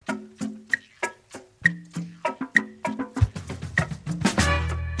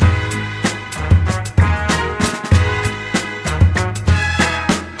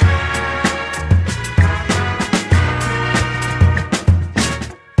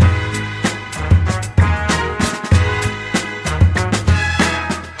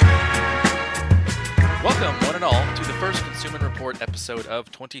short episode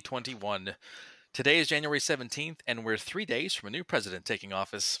of 2021. Today is January 17th, and we're 3 days from a new president taking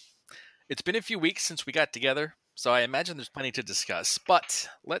office. It's been a few weeks since we got together, so I imagine there's plenty to discuss, but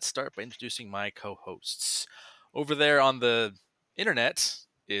let's start by introducing my co-hosts. Over there on the internet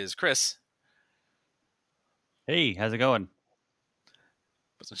is Chris. Hey, how's it going?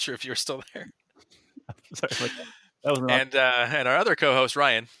 Wasn't sure if you were still there. Sorry, that was and our other co-host,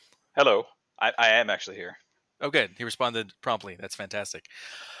 Ryan. Hello. I am actually here. Oh, good. He responded promptly. That's fantastic.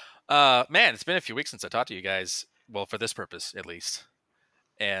 Man, it's been a few weeks since I talked to you guys. Well, for this purpose, at least.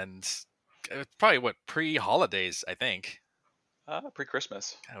 And probably, pre-holidays, I think.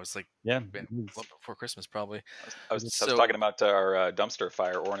 Pre-Christmas. I was like, yeah, before Christmas, probably. I was talking about our dumpster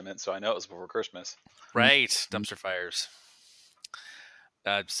fire ornament, so I know it was before Christmas. Right, dumpster fires.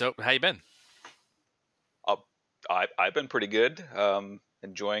 So, how you been? I've been pretty good.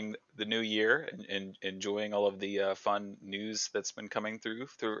 Enjoying the new year and enjoying all of the fun news that's been coming through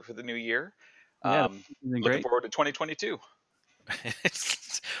for the new year. Looking forward to 2022.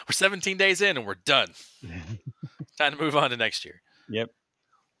 We're 17 days in and we're done. Time to move on to next year. Yep.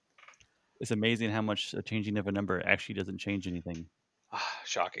 It's amazing how much a changing of a number actually doesn't change anything.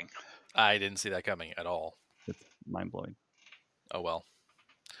 Shocking. I didn't see that coming at all. It's mind-blowing. Oh, well.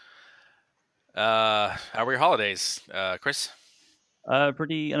 How were your holidays, Chris?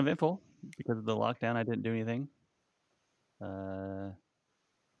 Pretty uneventful because of the lockdown. I didn't do anything.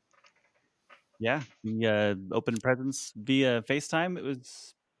 Yeah, we opened presents via FaceTime.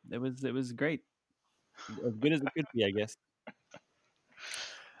 It was great. As good as it could be, I guess.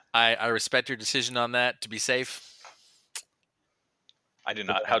 I respect your decision on that to be safe. I do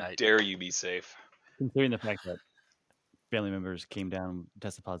not. How dare you be safe? Considering the fact that family members came down,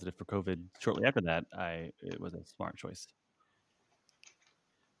 tested positive for COVID shortly after that, it was a smart choice.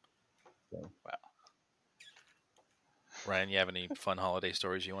 So. Wow. Ryan, you have any fun holiday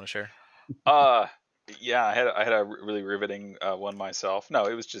stories you want to share? Yeah, I had a really riveting one myself. No,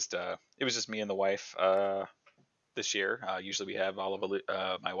 it was just me and the wife this year. Usually we have all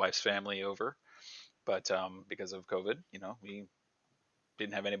of my wife's family over, but because of COVID, we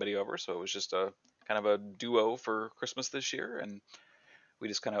didn't have anybody over, so it was just a kind of a duo for Christmas this year, and we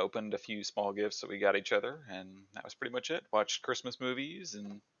just kind of opened a few small gifts that we got each other, and that was pretty much it. Watched Christmas movies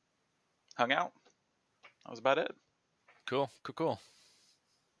and hung out. That was about it. Cool. It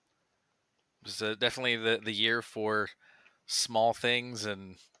was definitely the year for small things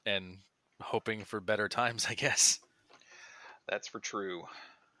and hoping for better times, I guess. That's for true.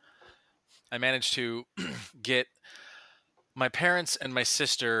 I managed to get my parents and my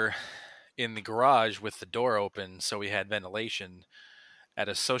sister in the garage with the door open, so we had ventilation at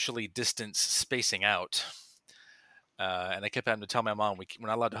a socially distanced spacing out. And I kept having to tell my mom, we're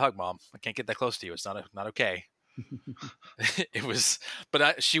not allowed to hug, Mom. I can't get that close to you. It's not okay. It was,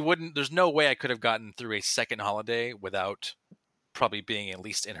 but she wouldn't. There's no way I could have gotten through a second holiday without probably being at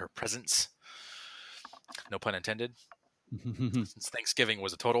least in her presence. No pun intended. Since Thanksgiving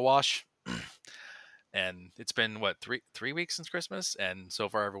was a total wash. And it's been three weeks since Christmas, and so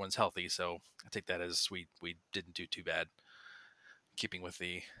far everyone's healthy. So I take that as we didn't do too bad, keeping with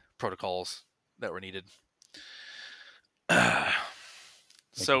the protocols that were needed.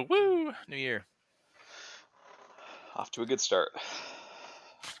 So woo, New Year. Off to a good start.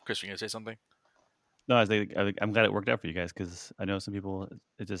 Chris, you gonna say something? No, I'm glad it worked out for you guys because I know some people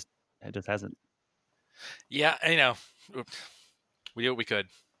it just hasn't. Yeah, we did what we could,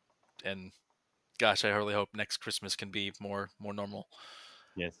 and gosh, I really hope next Christmas can be more normal.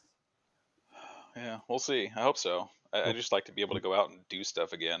 Yes. Yeah, we'll see. I hope so. I just like to be able to go out and do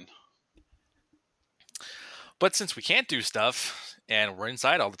stuff again. But since we can't do stuff and we're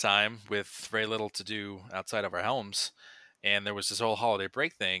inside all the time with very little to do outside of our homes, and there was this whole holiday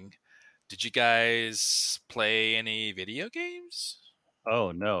break thing, did you guys play any video games?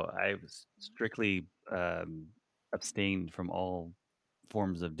 Oh, no. I was strictly abstained from all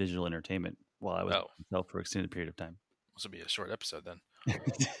forms of digital entertainment while I was myself for an extended period of time. This will be a short episode then.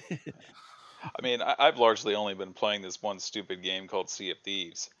 I mean, I've largely only been playing this one stupid game called Sea of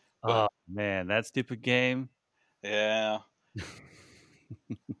Thieves. Oh, man, that stupid game. Yeah.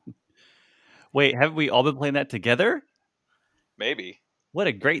 Wait, haven't we all been playing that together? Maybe. What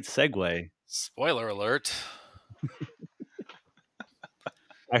a great segue. Spoiler alert.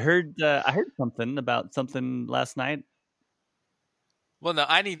 I heard something about something last night. Well, no,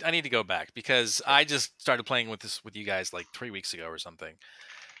 I need to go back because I just started playing with you guys like 3 weeks ago or something.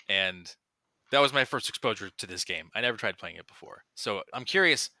 And that was my first exposure to this game. I never tried playing it before. So I'm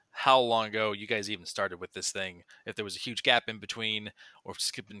curious how long ago you guys even started with this thing, if there was a huge gap in between or if it's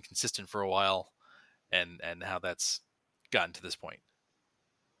been consistent for a while, and how that's gotten to this point?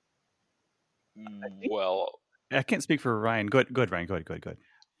 Well, I can't speak for Ryan. Go ahead, Ryan. Go ahead.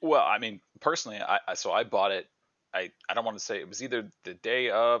 Well, I mean, personally, I bought it. I don't want to say it was either the day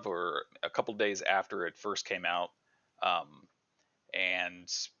of or a couple days after it first came out, and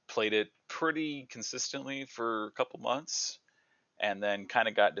played it pretty consistently for a couple months, and then kind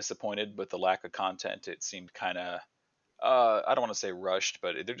of got disappointed with the lack of content. It seemed kind of I don't want to say rushed,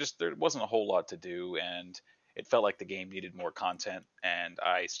 but there wasn't a whole lot to do, and it felt like the game needed more content. And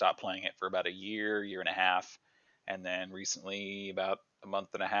I stopped playing it for about a year and a half, and then recently, about a month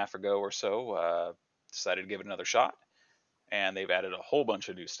and a half ago or so, decided to give it another shot, and they've added a whole bunch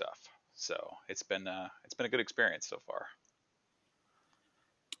of new stuff. So it's been a good experience so far.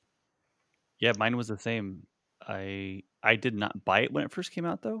 Yeah, mine was the same. I did not buy it when it first came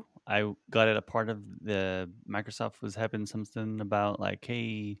out, though. I got it a part of the Microsoft was having something about like,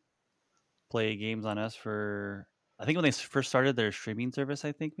 hey, play games on us for. I think when they first started their streaming service,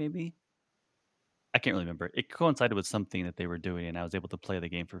 I think maybe. I can't really remember. It coincided with something that they were doing, and I was able to play the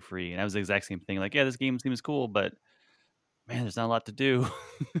game for free. And I was the exact same thing. Like, yeah, this game seems cool, but man, there's not a lot to do.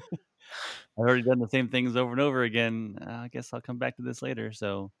 I've already done the same things over and over again. I guess I'll come back to this later.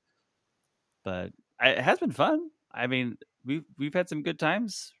 So, but it has been fun. I mean, we've had some good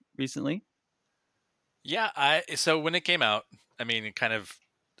times recently. Yeah, so when it came out, I mean, it kind of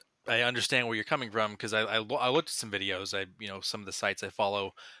I understand where you're coming from because I looked at some videos. Some of the sites I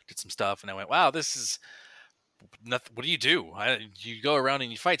follow did some stuff, and I went, wow, this is nothing. What do? You go around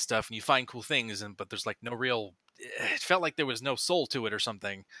and you fight stuff and you find cool things, but there's like no real. It felt like there was no soul to it or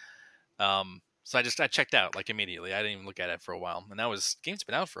something. So I checked out like immediately. I didn't even look at it for a while, and game's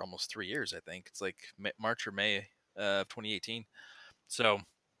been out for almost 3 years. I think it's like March or May of 2018. So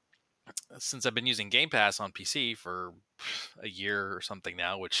since I've been using Game Pass on PC for a year or something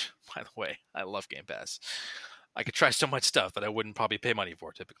now, which, by the way, I love Game Pass. I could try so much stuff that I wouldn't probably pay money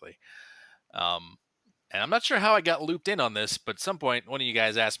for typically. And I'm not sure how I got looped in on this, but at some point, one of you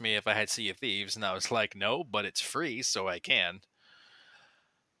guys asked me if I had Sea of Thieves, and I was like, no, but it's free, so I can.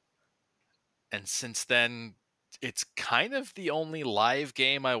 And since then, it's kind of the only live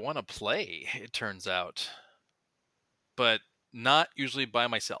game I want to play, it turns out. But not usually by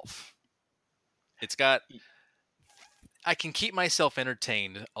myself. I can keep myself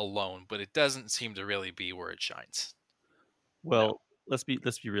entertained alone, but it doesn't seem to really be where it shines. Well, no. let's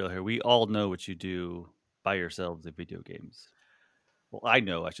be real here. We all know what you do by yourselves in video games. Well, I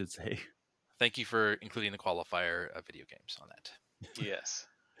know, I should say. Thank you for including the qualifier of video games on that. Yes.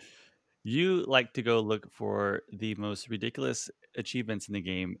 You like to go look for the most ridiculous achievements in the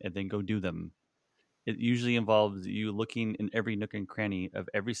game and then go do them. It usually involves you looking in every nook and cranny of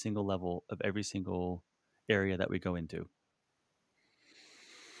every single level of every single area that we go into.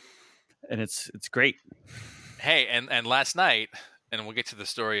 And it's great. Hey, and last night, and we'll get to the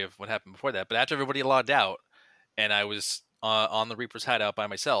story of what happened before that, but after everybody logged out and I was on the Reaper's Hideout by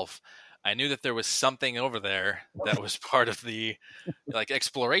myself, I knew that there was something over there that was part of the like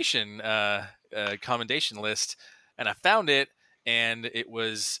exploration commendation list, and I found it, and it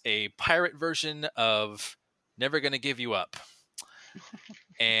was a pirate version of Never Gonna Give You Up.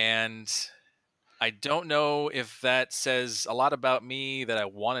 And I don't know if that says a lot about me that I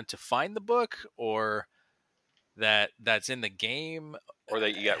wanted to find the book, or that's in the game, or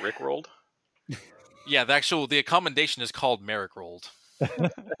that you got rickrolled. Yeah, the commendation is called Merrick Rolled.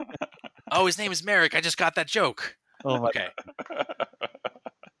 Oh, his name is Merrick. I just got that joke. Oh, okay.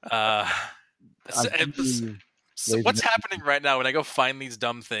 So what's happening right now when I go find these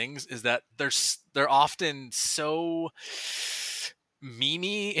dumb things is that they're often so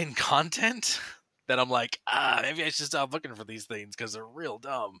memey in content that I'm like, maybe I should stop looking for these things because they're real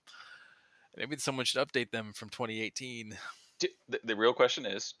dumb. Maybe someone should update them from 2018. The real question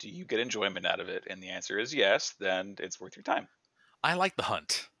is, do you get enjoyment out of it? And the answer is yes. Then it's worth your time. I like the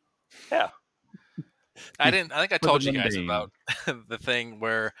hunt. Yeah. I think I told you guys about the thing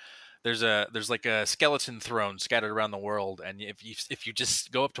where there's like a skeleton throne scattered around the world, and if you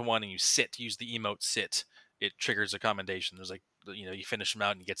just go up to one and you use the emote sit, it triggers a commendation. There's like, you finish them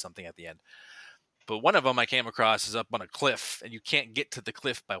out and you get something at the end. But one of them I came across is up on a cliff, and you can't get to the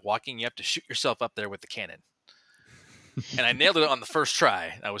cliff by walking. You have to shoot yourself up there with the cannon. And I nailed it on the first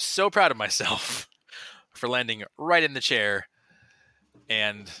try. I was so proud of myself for landing right in the chair.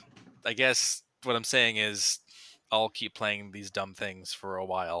 And I guess what I'm saying is I'll keep playing these dumb things for a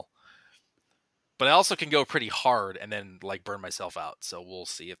while. But I also can go pretty hard and then like burn myself out. So we'll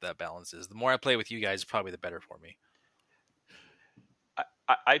see if that balances. The more I play with you guys, probably the better for me.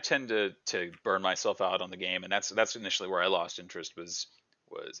 I tend to burn myself out on the game, and that's initially where I lost interest, was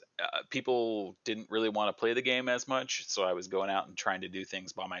was people didn't really want to play the game as much, so I was going out and trying to do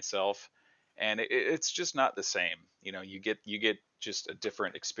things by myself, and it's just not the same. You get just a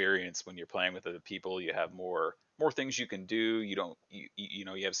different experience when you're playing with other people. You have more things you can do. You don't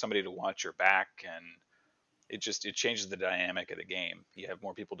you have somebody to watch your back, and it changes the dynamic of the game. You have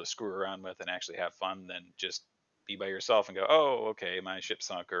more people to screw around with and actually have fun than just be by yourself and go, oh, okay, my ship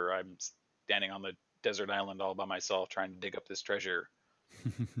sunk, or I'm standing on the desert island all by myself trying to dig up this treasure.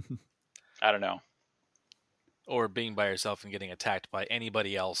 I don't know. Or being by yourself and getting attacked by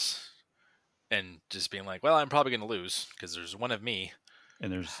anybody else and just being like, well, I'm probably going to lose because there's one of me.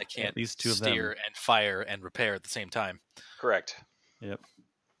 And there's I can't at least two of steer them. and fire and repair at the same time. Correct. Yep.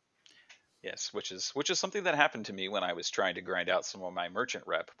 Yes, which is something that happened to me when I was trying to grind out some of my merchant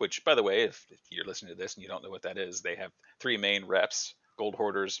rep, which, by the way, if you're listening to this and you don't know what that is, they have 3 main reps: gold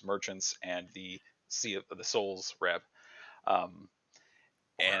hoarders, merchants, and the Sea of the Souls rep.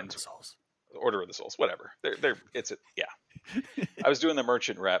 And the Souls. Order of the Souls, whatever. I was doing the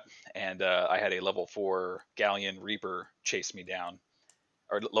merchant rep, and I had a level 4 Galleon Reaper chase me down,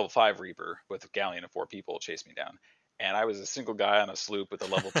 or level 5 Reaper with a galleon of 4 people chase me down. And I was a single guy on a sloop with a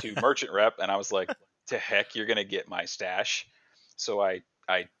level 2 merchant rep, and I was like, to heck, you're going to get my stash. So I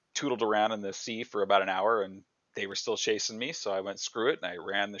tootled around in the sea for about an hour, and they were still chasing me, so I went, screw it, and I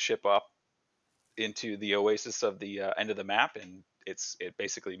ran the ship up into the oasis of the end of the map, and it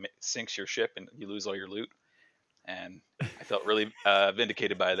basically sinks your ship, and you lose all your loot. And I felt really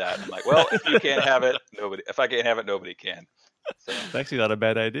vindicated by that. I'm like, well, if you can't have it, nobody. If I can't have it, nobody can. So, It's actually not a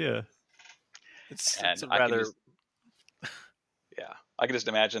bad idea. It's rather... Yeah, I can just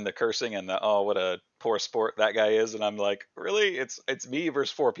imagine the cursing and the, oh, what a poor sport that guy is, and I'm like, really? It's me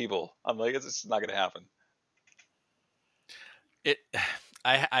versus 4 people. I'm like, it's not going to happen.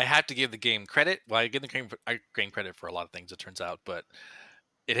 I have to give the game credit. Well, I give the game credit for a lot of things, it turns out, but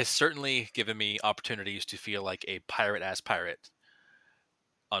it has certainly given me opportunities to feel like a pirate-ass pirate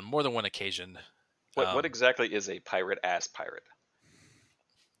on more than one occasion. What exactly is a pirate-ass pirate?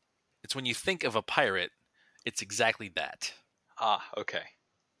 It's when you think of a pirate, it's exactly that. Ah, okay.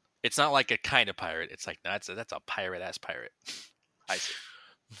 It's not like a kind of pirate. It's like, no, that's a pirate-ass pirate. I see.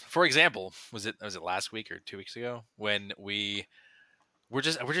 For example, was it last week or 2 weeks ago when we're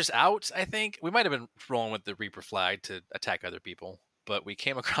just out? I think we might have been rolling with the Reaper flag to attack other people, but we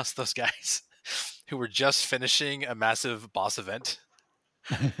came across those guys who were just finishing a massive boss event.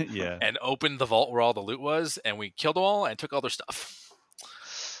 Yeah. And opened the vault where all the loot was, and we killed them all and took all their stuff.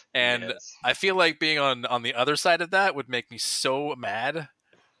 And yes. I feel like being on the other side of that would make me so mad.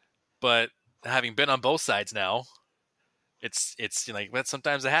 But having been on both sides now, it's like, but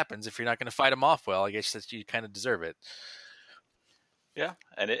sometimes it happens. If you're not going to fight them off well, I guess that you kind of deserve it. Yeah,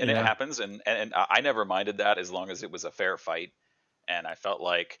 and it happens, and I never minded that as long as it was a fair fight, and I felt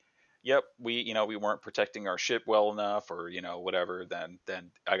like, yep, we weren't protecting our ship well enough, or whatever.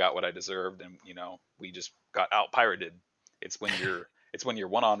 Then I got what I deserved, and we just got out pirated. It's when you're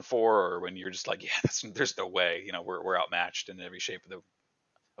 1-on-4, or when you're just like, yeah, there's no way, we're outmatched in every shape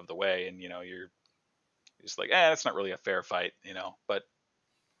of the way, and you're just like, that's not really a fair fight, But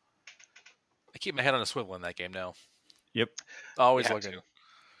I keep my head on a swivel in that game now. Yep, always looking.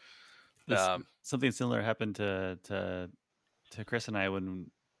 Something similar happened to Chris and I when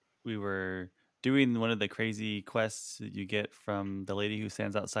we were doing one of the crazy quests that you get from the lady who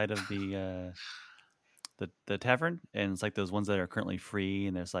stands outside of the tavern, and it's like those ones that are currently free,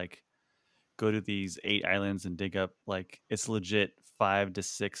 and there's like, go to these 8 islands and dig up, like, it's legit 5 to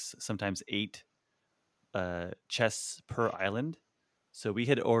 6, sometimes 8 chests per island. So we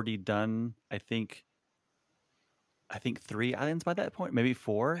had already done, I think 3 islands by that point, maybe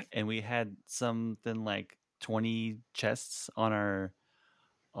 4, and we had something like 20 chests on our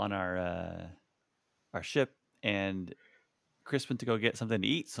ship, and Chris went to go get something to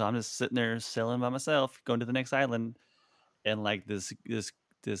eat, so I'm just sitting there sailing by myself, going to the next island, and like this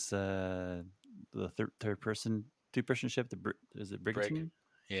the two-person ship, is it Brigantine?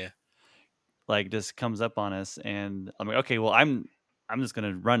 Yeah. Like, just comes up on us, and I'm like, okay, well, I'm just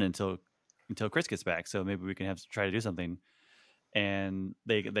gonna run until Chris gets back, so maybe we can try to do something. And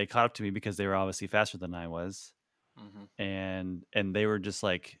they caught up to me because they were obviously faster than I was. Mm-hmm. And they were just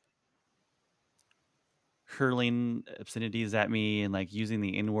like hurling obscenities at me and like using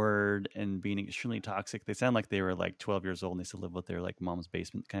the N-word and being extremely toxic. They sound like they were like 12 years old and they still live with their like mom's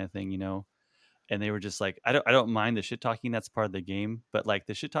basement kind of thing, And they were just like, I don't mind the shit talking, that's part of the game, but like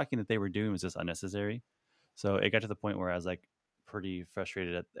the shit talking that they were doing was just unnecessary. So it got to the point where I was like pretty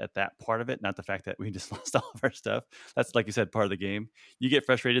frustrated at that part of it, not the fact that we just lost all of our stuff. That's, like you said, part of the game. You get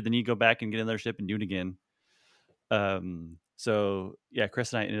frustrated, then you go back and get another ship and do it again. So yeah,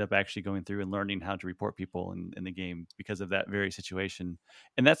 Chris and I ended up actually going through and learning how to report people in the game because of that very situation.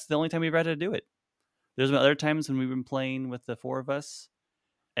 And that's the only time we've had to do it. There's been other times when we've been playing with the four of us,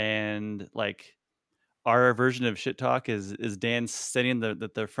 and like our version of shit talk is Dan sitting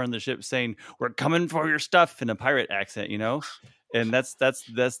at the front of the ship saying, "We're coming for your stuff" in a pirate accent, you know, and that's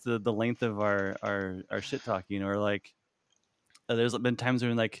the length of our shit talking. Or like, there's been times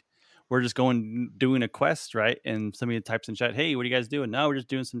when like we're just doing a quest, right? And somebody types in chat, "Hey, what are you guys doing?" "No, we're just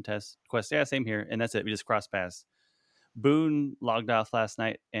doing some test quests." "Yeah, same here." And that's it. We just cross paths. Boone logged off last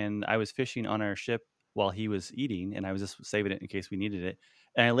night, and I was fishing on our ship while he was eating, and I was just saving it in case we needed it.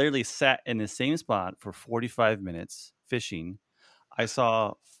 And I literally sat in the same spot for 45 minutes fishing. I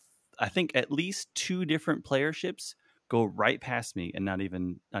saw, I think, at least 2 different player ships go right past me and not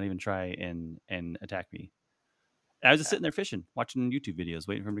even try and attack me. And I was just sitting there fishing, watching YouTube videos,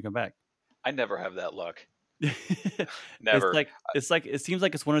 waiting for him to come back. I never have that luck. It's Never. like it seems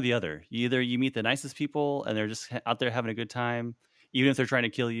like it's one or the other. Either you meet the nicest people and they're just out there having a good time, even if they're trying to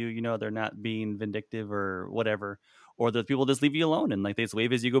kill you, you know, they're not being vindictive or whatever, or the people just leave you alone and like they just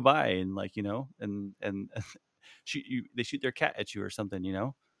wave as you go by and like, you know, and shoot you, they shoot their cat at you or something, you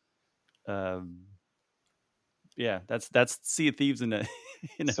know. Yeah, that's Sea of Thieves in a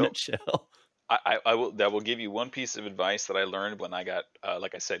So nutshell. I will give you one piece of advice that I learned when I got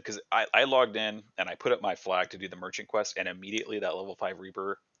like I said, because I logged in and I put up my flag to do the merchant quest, and immediately that level 5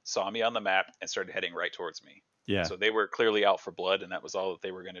 Reaper saw me on the map and started heading right towards me. Yeah. So they were clearly out for blood, and that was all that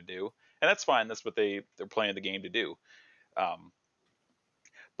they were going to do, and that's fine. That's what they're playing the game to do.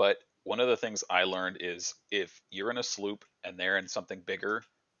 But one of the things I learned is if you're in a sloop and they're in something bigger,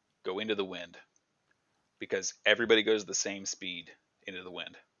 go into the wind, because everybody goes the same speed into the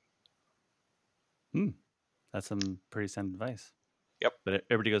wind. That's some pretty sound advice. Yep. But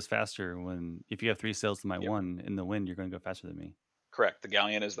everybody goes faster if you have 3 sails to my 1 in the wind, you're going to go faster than me. Correct. The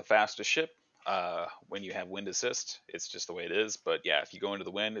galleon is the fastest ship. When you have wind assist, it's just the way it is. But yeah, if you go into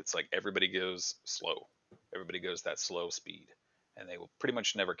the wind, it's like everybody goes slow. Everybody goes that slow speed, and they will pretty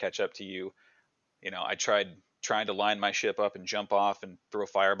much never catch up to you. You know, I tried trying to line my ship up and jump off and throw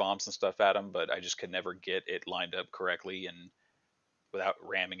fire bombs and stuff at them, but I just could never get it lined up correctly and without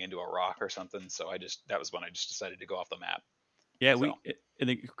ramming into a rock or something. So that was when I just decided to go off the map. Yeah, So. And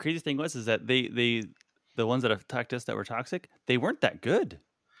the crazy thing was is that the ones that attacked us that were toxic, they weren't that good.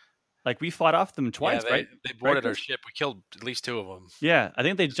 Like we fought off them twice, right? They boarded our ship. We killed at least 2 of them. Yeah, I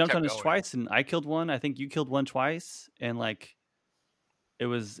think they jumped on us going. twice, and I killed one. I think you killed one twice, and like it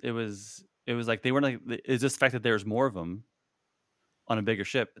was like they weren't like it's just the fact that there's more of them on a bigger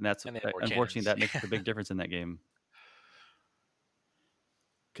ship, and that's unfortunately that makes a big difference in that game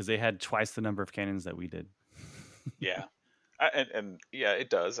because they had twice the number of cannons that we did. Yeah. And yeah,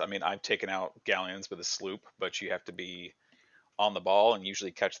 it does. I mean, I've taken out galleons with a sloop, but you have to be on the ball and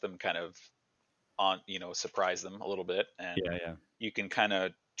usually catch them kind of on, surprise them a little bit. And yeah. You can kind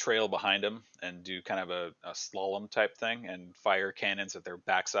of trail behind them and do kind of a slalom type thing and fire cannons at their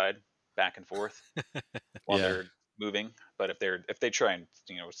backside back and forth while they're moving. But if they try and,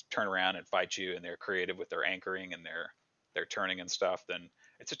 turn around and fight you and they're creative with their anchoring and their turning and stuff, then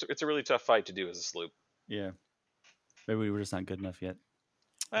it's a really tough fight to do as a sloop. Yeah. Maybe we were just not good enough yet.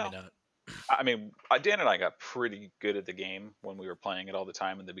 Well, I mean, Dan and I got pretty good at the game when we were playing it all the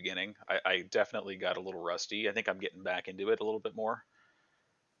time in the beginning. I definitely got a little rusty. I think I'm getting back into it a little bit more.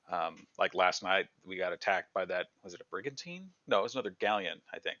 Like last night, we got attacked by was it a brigantine? No, it was another galleon,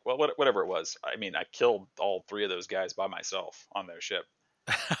 I think. Well, whatever it was. I mean, I killed all 3 of those guys by myself on their ship.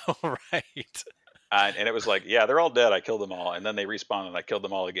 Right. And it was like, yeah, they're all dead. I killed them all. And then they respawned and I killed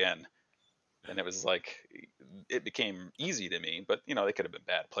them all again. And it was like, it became easy to me, but they could have been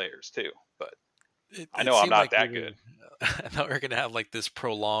bad players too. But I know I'm not that good. I thought we were going to have like this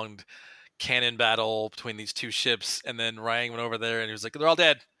prolonged cannon battle between these 2 ships. And then Ryan went over there and he was like, they're all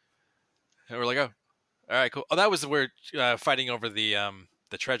dead. And we're like, oh, all right, cool. Oh, that was where fighting over the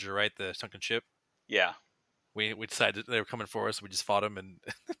treasure, right? The sunken ship. Yeah. We decided they were coming for us. We just fought them and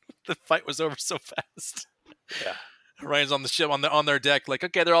the fight was over so fast. Yeah. Ryan's on the ship on their deck like,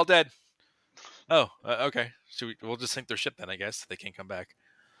 okay, they're all dead. Oh, okay. So we'll just sink their ship then, I guess. They can't come back.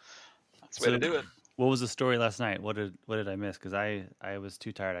 That's the way to do it. What was the story last night? What did I miss? Because I was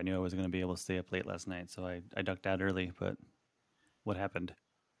too tired. I knew I wasn't going to be able to stay up late last night, so I ducked out early. But what happened?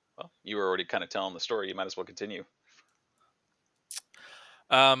 Well, you were already kind of telling the story. You might as well continue.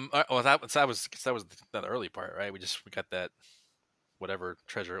 Well, that was the early part, right? We got that whatever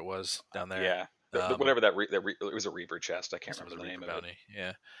treasure it was down there. Yeah, whatever it was a Reaper chest. I can't remember the name of it.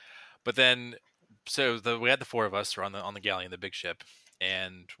 Yeah, but then we had the 4 of us on the galleon, the big ship,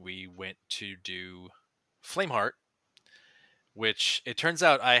 and we went to do Flameheart, which it turns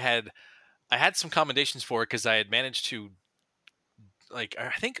out I had some commendations for because I had managed to, like,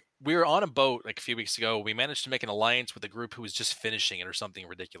 I think we were on a boat like a few weeks ago. We managed to make an alliance with a group who was just finishing it or something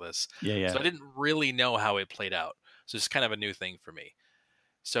ridiculous. Yeah. So I didn't really know how it played out. So it's kind of a new thing for me.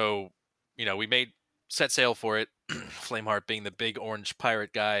 So, we set sail for it. Flameheart being the big orange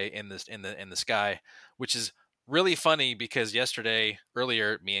pirate guy in the sky, which is really funny because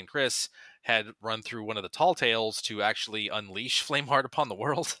earlier, me and Chris had run through one of the tall tales to actually unleash Flameheart upon the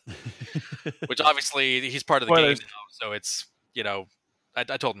world, which obviously he's part of the game now. So it's, I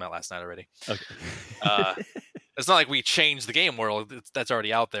told him that last night already. Okay. It's not like we changed the game world. That's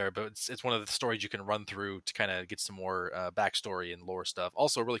already out there, but it's one of the stories you can run through to kind of get some more backstory and lore stuff.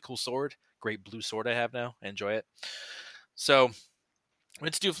 Also, a really cool sword. Great blue sword I have now. I enjoy it. So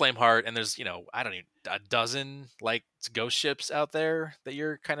let's do Flameheart, and there's, I don't know, a dozen like ghost ships out there that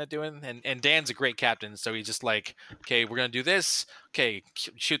you're kind of doing. And Dan's a great captain, so he's just like, okay, we're gonna do this. Okay,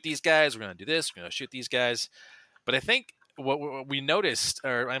 shoot these guys. We're gonna do this. We're gonna shoot these guys. But I think what we noticed,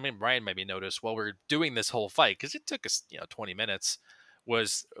 or I mean, Brian maybe noticed while we're doing this whole fight, because it took us 20 minutes,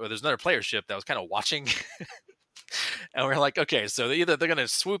 was there's another player ship that was kind of watching. And we're like, okay, so either they're going to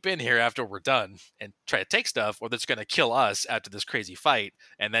swoop in here after we're done and try to take stuff, or they're just going to kill us after this crazy fight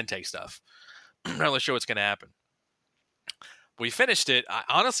and then take stuff. I'm not really sure what's going to happen. We finished it. I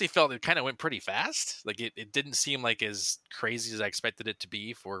honestly felt it kind of went pretty fast. Like it didn't seem like as crazy as I expected it to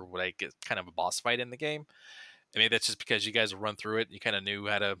be for what I get kind of a boss fight in the game. And maybe that's just because you guys run through it. You kind of knew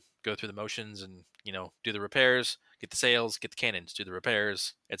how to go through the motions and, do the repairs, get the sails, get the cannons, do the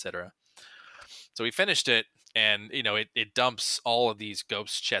repairs, etc. So we finished it, and, it dumps all of these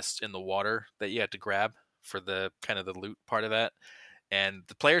ghost chests in the water that you had to grab for the kind of the loot part of that. And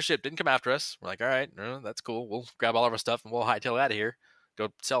the player ship didn't come after us. We're like, all right, no, that's cool. We'll grab all of our stuff and we'll hightail out of here, go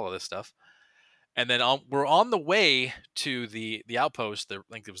sell all this stuff. And then we're on the way to the outpost. I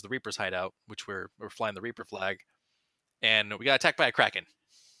think it was the Reaper's hideout, which we're flying the Reaper flag, and we got attacked by a Kraken.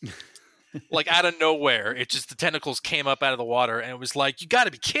 Like out of nowhere, it just, the tentacles came up out of the water, and it was like, you got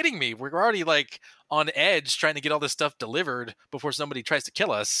to be kidding me! We're already like on edge trying to get all this stuff delivered before somebody tries to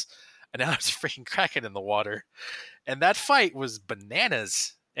kill us, and now there's a freaking Kraken in the water, and that fight was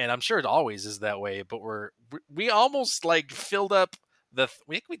bananas. And I'm sure it always is that way, but we almost like filled up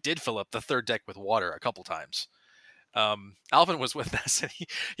we did fill up the third deck with water a couple times. Alvin was with us, and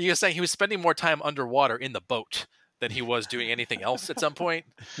he was saying he was spending more time underwater in the boat than he was doing anything else at some point,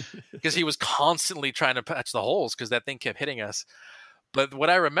 because he was constantly trying to patch the holes because that thing kept hitting us. But what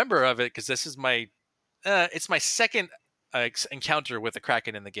I remember of it, because this is it's my second encounter with the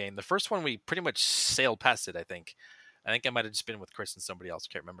Kraken in the game. The first one we pretty much sailed past it. I think I might have just been with Chris and somebody else.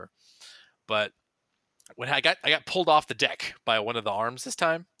 I can't remember. But when I got pulled off the deck by one of the arms this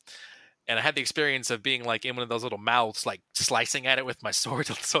time, and I had the experience of being like in one of those little mouths, like slicing at it with my sword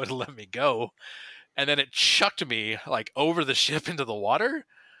so it'll let me go. And then it chucked me like over the ship into the water.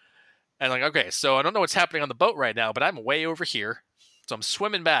 And like, okay, so I don't know what's happening on the boat right now, but I'm way over here. So I'm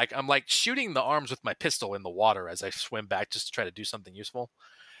swimming back. I'm like shooting the arms with my pistol in the water as I swim back just to try to do something useful.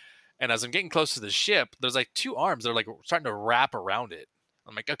 And as I'm getting close to the ship, there's like two arms that are like starting to wrap around it.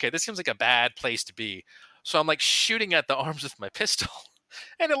 I'm like, okay, this seems like a bad place to be. So I'm like shooting at the arms with my pistol.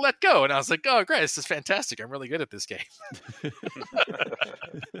 And it let go, and I was like, "Oh, great! This is fantastic. I'm really good at this game."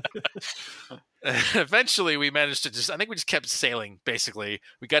 Eventually, we managed to I think we just kept sailing. Basically,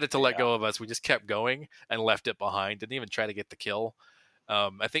 we got it to let go of us. We just kept going and left it behind. Didn't even try to get the kill.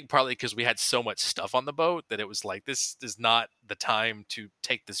 I think partly because we had so much stuff on the boat that it was like, this is not the time to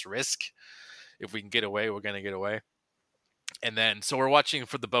take this risk. If we can get away, we're going to get away. And then, so we're watching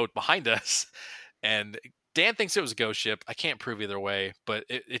for the boat behind us, and Dan thinks it was a ghost ship. I can't prove either way, but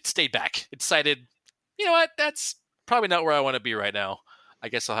it stayed back. It decided, you know what? That's probably not where I want to be right now. I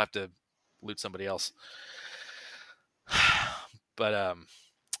guess I'll have to loot somebody else. But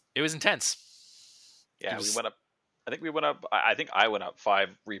it was intense. Yeah, we went up. I think I went up 5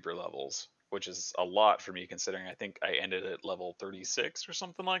 Reaper levels, which is a lot for me considering I think I ended at level 36 or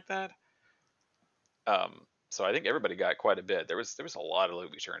something like that. So I think everybody got quite a bit. There was a lot of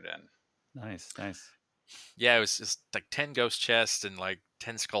loot we turned in. Nice. Yeah, it was just like 10 ghost chests and like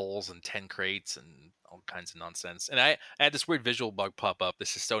 10 skulls and 10 crates and all kinds of nonsense. And I had this weird visual bug pop up.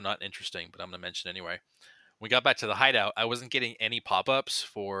 This is so not interesting, but I'm going to mention it anyway. When we got back to the hideout, I wasn't getting any pop-ups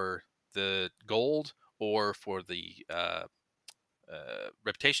for the gold or for the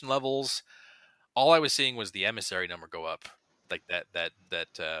reputation levels. All I was seeing was the emissary number go up, like that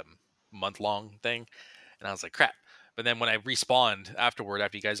month-long thing. And I was like, crap. But then when I respawned afterward,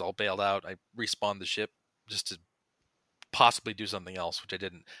 after you guys all bailed out, I respawned the ship just to possibly do something else, which I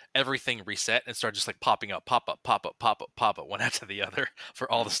didn't. Everything reset and started just like popping up, pop up, pop up, pop up, pop up, one after the other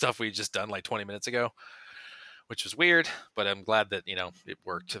for all the stuff we had just done like 20 minutes ago, which was weird, but I'm glad that, it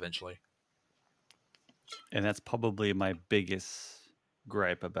worked eventually. And that's probably my biggest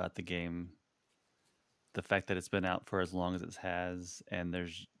gripe about the game. The fact that it's been out for as long as it has, and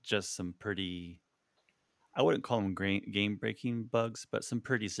there's just some pretty, I wouldn't call them game breaking bugs, but some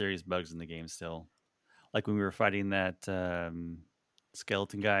pretty serious bugs in the game still. Like when we were fighting that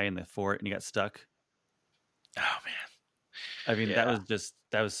skeleton guy in the fort and he got stuck. Oh, man. I mean,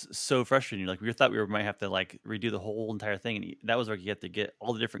 that was so frustrating. Like we thought we might have to like redo the whole entire thing, and that was where you had to get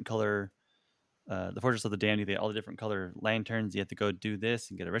all the different color, the Fortress of the Damned. You get all the different color lanterns. You have to go do this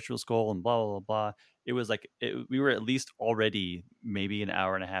and get a ritual skull and blah blah blah blah. It was like we were at least already maybe an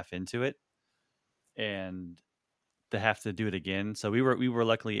hour and a half into it, and to have to do it again. So we were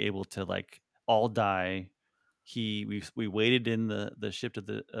luckily able to like all die. We waited in the ship to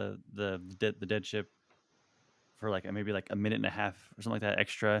the dead ship for like maybe like a minute and a half or something like that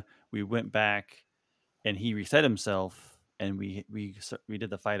extra. We went back and he reset himself, and we did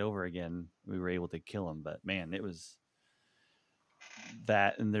the fight over again. We were able to kill him, but man, it was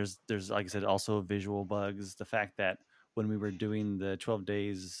that. And there's like I said, also visual bugs. The fact that when we were doing the 12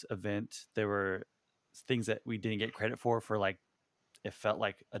 days event, there were things that we didn't get credit for like it felt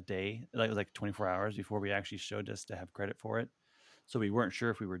like a day, like it was like 24 hours before we actually showed us to have credit for it. So we weren't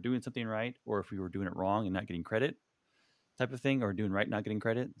sure if we were doing something right or if we were doing it wrong and not getting credit, type of thing, or doing right not getting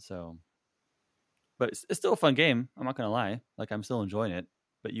credit. So, but it's still a fun game. I'm not gonna lie, like I'm still enjoying it.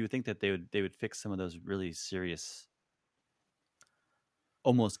 But you would think that they would fix some of those really serious,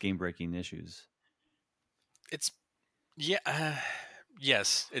 almost game breaking issues. It's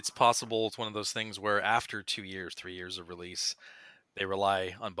yes, it's possible. It's one of those things where after 2 years, 3 years of release, they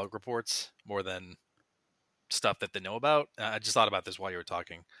rely on bug reports more than stuff that they know about. I just thought about this while you were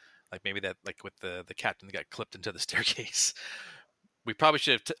talking, like maybe that, like with the captain that got clipped into the staircase. We probably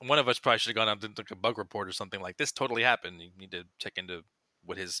should have. One of us probably should have gone out and took a bug report or something like this. Totally happened. You need to check into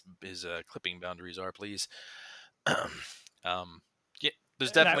what his clipping boundaries are, please. Yeah,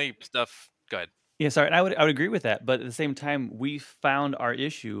 there's definitely stuff. Go ahead. Yeah, sorry, and I would agree with that, but at the same time, we found our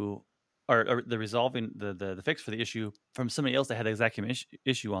issue, or the resolving the fix for the issue from somebody else that had the exact same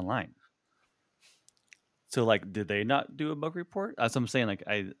issue online. So, like, did they not do a bug report? That's what I'm saying. Like,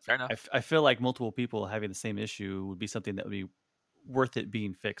 Fair enough. I feel like multiple people having the same issue would be something that would be worth it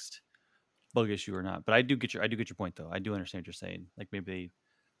being fixed, bug issue or not. But I do get your point though. I do understand what you're saying. Like maybe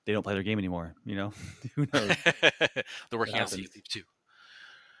they don't play their game anymore. You know, who knows? They're working on Sea of Thieves too.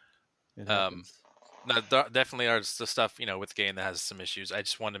 It happens. No, definitely are the stuff with the game that has some issues. I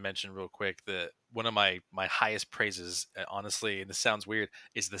just wanted to mention real quick that one of my highest praises, honestly, and this sounds weird,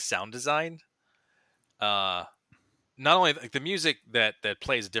 is the sound design. Not only like the music that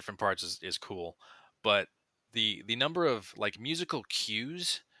plays at different parts is cool, but the number of like musical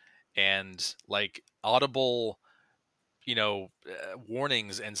cues and like audible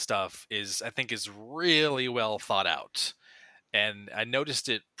warnings and stuff I think is really well thought out. And I noticed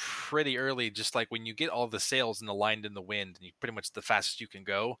it pretty early, just like when you get all the sails and aligned in the wind and you pretty much the fastest you can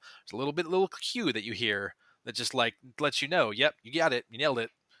go, there's a little cue that you hear that just like lets you know, yep, you got it, you nailed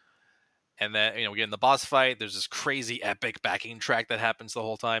it. And then, we get in the boss fight, there's this crazy epic backing track that happens the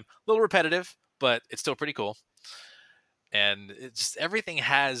whole time. A little repetitive, but it's still pretty cool. And it's everything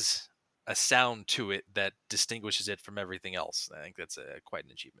has a sound to it that distinguishes it from everything else. I think that's quite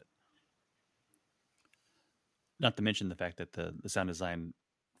an achievement. Not to mention the fact that the sound design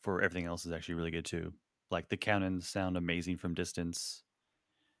for everything else is actually really good too. Like the cannons sound amazing from distance.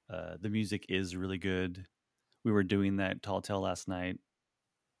 The music is really good. We were doing that Tall Tale last night,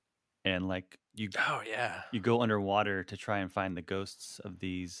 and like you go underwater to try and find the ghosts of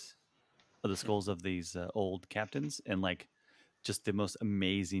the skulls of these old captains, and like just the most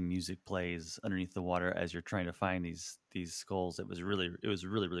amazing music plays underneath the water as you're trying to find these skulls. It was really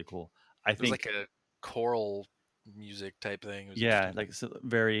really cool. It was like a choral music type thing. Yeah, like so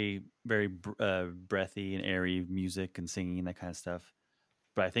very very breathy and airy music and singing and that kind of stuff.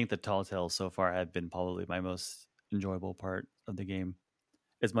 But I think the Tall Tales so far have been probably my most enjoyable part of the game.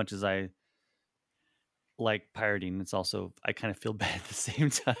 As much as I like pirating, it's also I kind of feel bad at the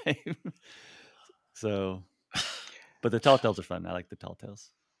same time. So, but the Tall Tales are fun. I like the Tall Tales.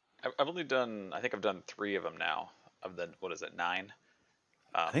 I've only done, I think I've done 3 of them now. Of the, what is it, 9?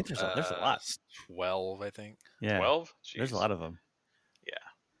 I think there's a lot. 12, I think. Yeah, 12. There's a lot of them. Yeah,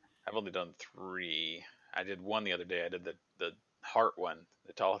 I've only done 3. I did one the other day. I did the heart one,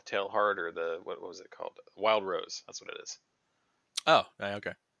 the Tall Tale Heart, or the what was it called? Wild Rose. That's what it is. Oh,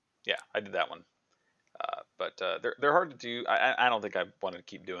 okay. Yeah, I did that one. but they're hard to do. I don't think I want to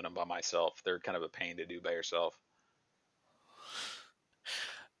keep doing them by myself. They're kind of a pain to do by yourself.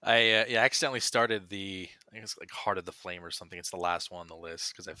 I accidentally started I think it's like Heart of the Flame or something. It's the last one on the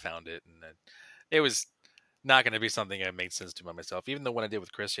list because I found it, and it was not going to be something I made sense to by myself. Even the one I did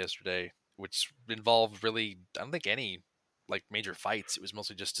with Chris yesterday, which involved really, I don't think any like major fights. It was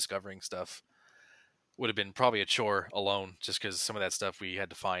mostly just discovering stuff. Would have been probably a chore alone, just because some of that stuff we had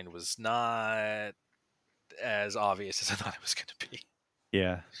to find was not as obvious as I thought it was going to be.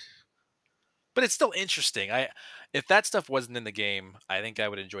 Yeah. But it's still interesting. If that stuff wasn't in the game, I think I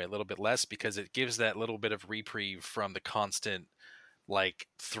would enjoy it a little bit less because it gives that little bit of reprieve from the constant like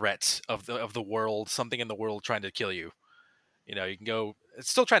threat of the world, something in the world trying to kill you. You know, you can go. It's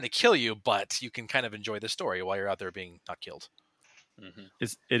still trying to kill you, but you can kind of enjoy the story while you're out there being not killed. Mm-hmm.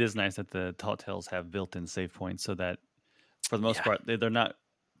 It is nice that the Tall Tales have built-in save points so that for the most part they're not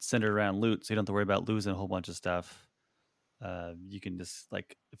centered around loot, so you don't have to worry about losing a whole bunch of stuff. You can just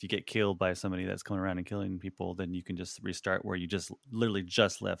like if you get killed by somebody that's coming around and killing people, then you can just restart where you just literally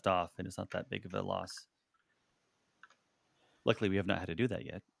just left off, and it's not that big of a loss. Luckily, we have not had to do that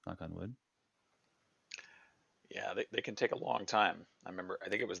yet. Knock on wood. Yeah, they can take a long time. I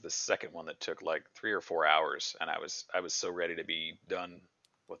think it was the second one that took like 3 or 4 hours, and I was so ready to be done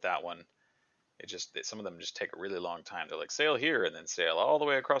with that one. Some of them just take a really long time. They're like sail here and then sail all the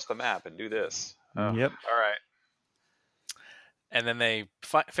way across the map and do this. Oh, Yep. all right. And then they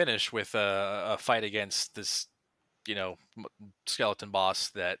finish with a fight against this, skeleton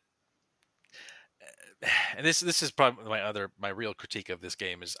boss that. And this is probably my real critique of this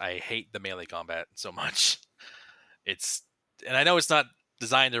game is I hate the melee combat so much. And I know it's not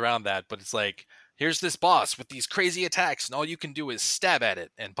designed around that, but it's like here's this boss with these crazy attacks, and all you can do is stab at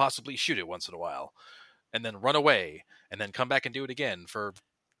it and possibly shoot it once in a while, and then run away, and then come back and do it again for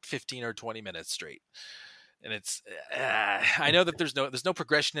 15 or 20 minutes straight. And it's I know that there's no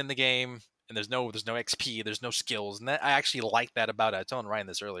progression in the game, and there's no XP, there's no skills, and I actually like that about it. I was telling Ryan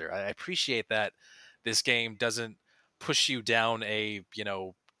this earlier. I appreciate that this game doesn't push you down a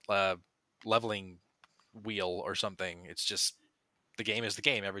leveling wheel or something. It's just the game is the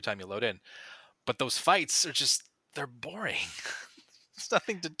game every time you load in. But those fights are they're boring. There's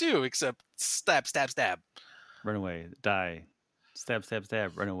nothing to do except stab, stab, stab. Run away, die. Stab, stab,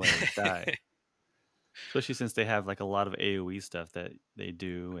 stab. Run away, die. Especially since they have like a lot of AoE stuff that they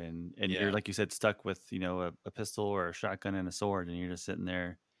do, and you're like you said stuck with a pistol or a shotgun and a sword, and you're just sitting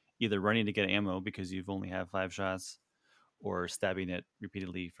there either running to get ammo because you've only have 5 shots, or stabbing it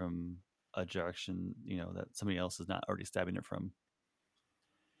repeatedly from a direction that somebody else is not already stabbing it from.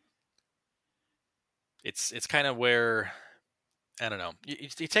 It's kind of where I don't know.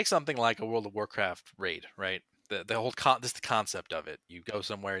 You take something like a World of Warcraft raid, right? The whole this the concept of it. You go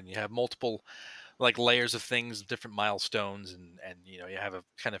somewhere and you have multiple like layers of things, different milestones, and you have a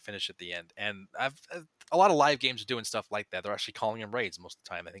kind of finish at the end. And I've a lot of live games are doing stuff like that. They're actually calling them raids most of the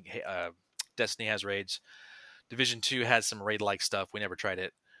time. I think Destiny has raids. Division 2 has some raid-like stuff. We never tried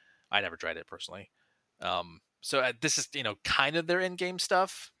it. I never tried it personally. So this is kind of their in-game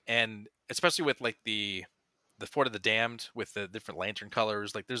stuff, and especially with like the Fort of the Damned with the different lantern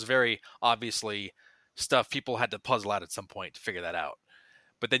colors. Like there's very obviously stuff people had to puzzle out at some point to figure that out.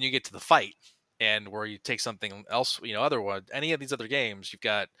 But then you get to the fight, and where you take something else, any of these other games, you've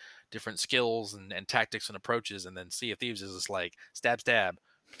got different skills and tactics and approaches, and then Sea of Thieves is just like stab, stab,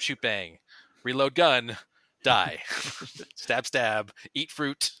 shoot, bang, reload gun, die, stab, stab, eat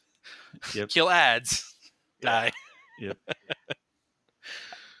fruit, kill ads, die. Yep.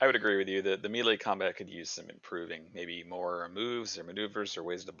 I would agree with you that the melee combat could use some improving, maybe more moves or maneuvers or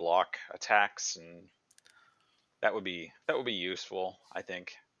ways to block attacks, and that would be useful, I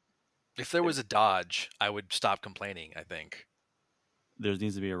think. If there was a dodge, I would stop complaining. I think there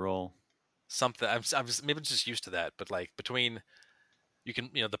needs to be a roll. Something I'm maybe just used to that, but like between you can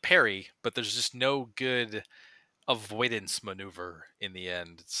the parry, but there's just no good avoidance maneuver in the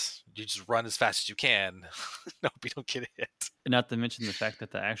end. You just run as fast as you can. Nope, you don't get hit. Not to mention the fact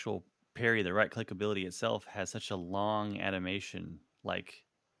that the actual parry, the right click ability itself, has such a long animation. Like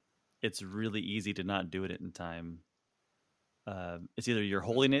it's really easy to not do it in time. It's either you're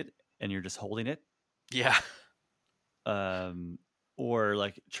holding it and you're just holding it, yeah, or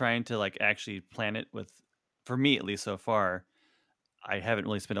like trying to like actually plan it with. For me, at least so far, I haven't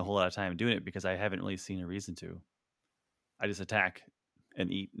really spent a whole lot of time doing it because I haven't really seen a reason to. I just attack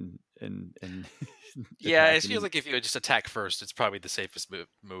and eat and yeah. It feels like if you just attack first, it's probably the safest move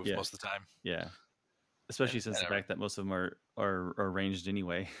most of the time. Yeah, especially since the fact that most of them are ranged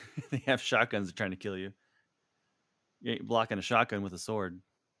anyway. They have shotguns trying to kill you. You ain't blocking a shotgun with a sword.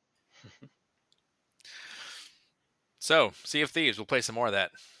 So, Sea of Thieves, we'll play some more of that,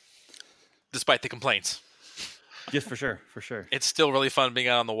 despite the complaints. Yes, for sure, for sure. It's still really fun being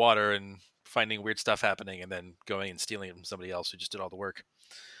out on the water and finding weird stuff happening, and then going and stealing it from somebody else who just did all the work.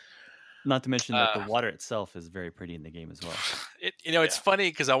 Not to mention that the water itself is very pretty in the game as well. It's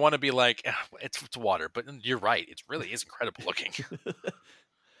funny because I want to be like, it's water, but you're right. It really is incredible looking.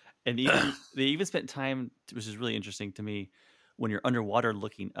 And they even spent time, which is really interesting to me, when you're underwater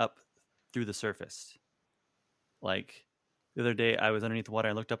looking up through the surface. Like the other day, I was underneath the water.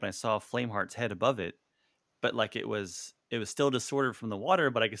 I looked up and I saw Flameheart's head above it, but like it was still distorted from the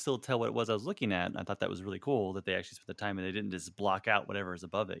water, but I could still tell what it was I was looking at. And I thought that was really cool that they actually spent the time and they didn't just block out whatever is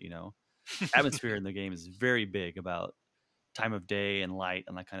above it. Atmosphere in the game is very big about time of day and light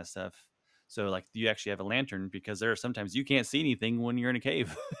and that kind of stuff. So like you actually have a lantern because there are sometimes you can't see anything when you're in a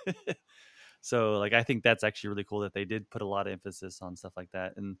cave. So like I think that's actually really cool that they did put a lot of emphasis on stuff like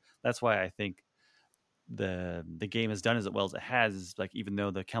that, and that's why I think the game has done as well as it has. Is like even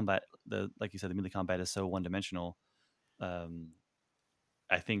though the combat, like you said, the melee combat is so one dimensional,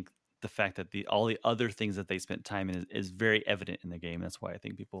 I think the fact that all the other things that they spent time in is very evident in the game. That's why I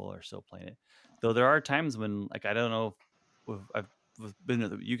think people are still playing it. Though there are times when like I don't know if I've been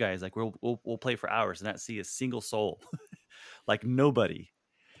with you guys, like we'll play for hours and not see a single soul, like nobody.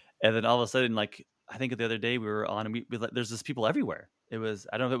 And then all of a sudden, like I think the other day we were on, and there's just people everywhere. It was,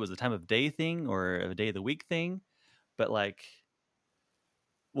 I don't know if it was a time of day thing or a day of the week thing, but like,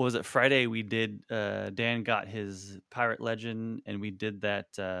 what was it? Friday we did. Dan got his pirate legend, and we did that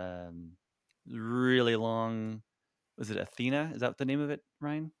really long. Was it Athena? Is that the name of it,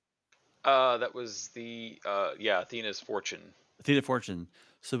 Ryan? That was the Athena's Fortune. Athena Fortune.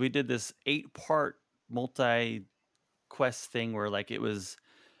 So we did this 8-part multi-quest thing where like it was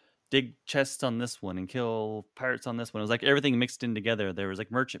dig chests on this one and kill pirates on this one. It was like everything mixed in together. There was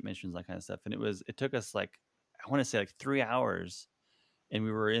like merchant missions, that kind of stuff. And it took us like, I want to say like 3 hours. And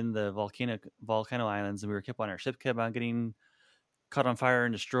we were in the volcano islands, and we kept on our ship kept on getting caught on fire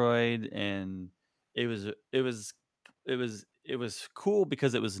and destroyed. And it was cool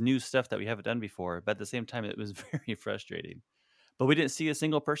because it was new stuff that we haven't done before. But at the same time, it was very frustrating. But we didn't see a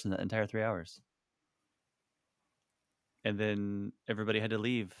single person that entire 3 hours. And then everybody had to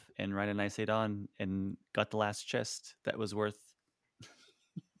leave, and Ryan and I stayed on and got the last chest that was worth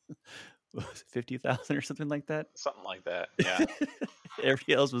 50,000 or something like that. Something like that, yeah.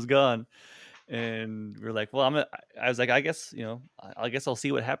 Everybody else was gone, and we're like, "Well, I was like, I guess I'll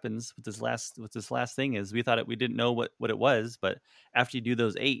see what happens with this last thing." Is we thought we didn't know what it was, but after you do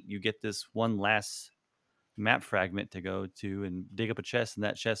those 8, you get this one last map fragment to go to and dig up a chest, and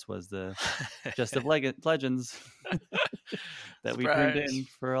that chest was the chest of legends that we turned in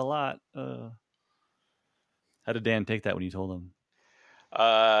for a lot. How did Dan take that when you told him?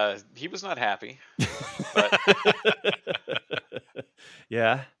 He was not happy. But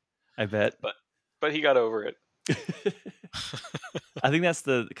yeah, I bet. But he got over it. I think that's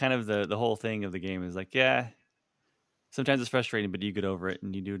the kind of the whole thing of the game is like, yeah, sometimes it's frustrating, but you get over it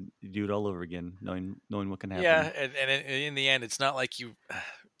and you do it all over again, knowing what can happen. Yeah, and in the end, it's not like you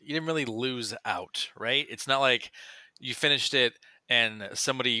didn't really lose out, right? It's not like you finished it and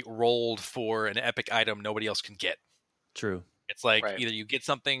somebody rolled for an epic item nobody else can get. True. It's like either you get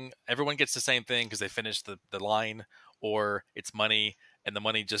something, everyone gets the same thing because they finished the line, or it's money, and the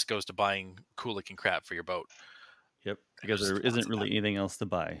money just goes to buying cool-looking crap for your boat. Yep, because there isn't really anything else to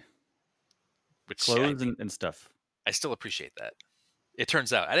buy. Clothes and stuff. I still appreciate that. It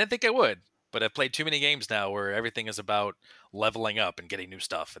turns out. I didn't think I would, but I've played too many games now where everything is about leveling up and getting new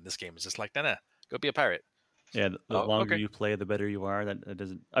stuff, and this game is just like, nah, go be a pirate. Yeah, the longer you play, the better you are. That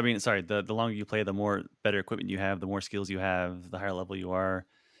doesn't. I mean, sorry. The longer you play, the more better equipment you have, the more skills you have, the higher level you are.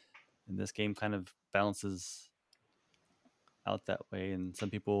 And this game kind of balances out that way. And some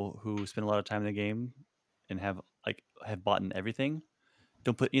people who spend a lot of time in the game and have bought in everything,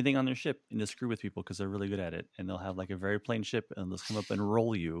 don't put anything on their ship and just screw with people because they're really good at it. And they'll have like a very plain ship and they'll come up and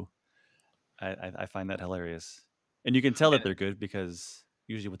roll you. I find that hilarious, and you can tell that they're good because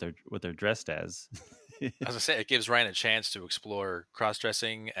usually what they're dressed as. I was gonna say, it gives Ryan a chance to explore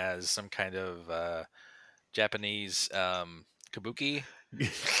cross-dressing as some kind of Japanese kabuki.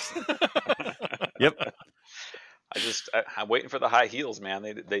 Yep. I'm waiting for the high heels, man.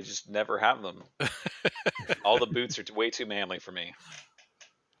 They just never have them. All the boots are way too manly for me.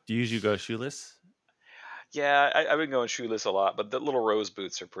 Do you usually go shoeless? Yeah, I've been going shoeless a lot, but the little rose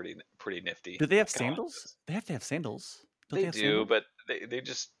boots are pretty nifty. Do they have sandals? They have to have sandals. They do, but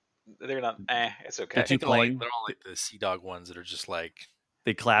they're not. It's okay. I think they're all like the Sea Dog ones that are just like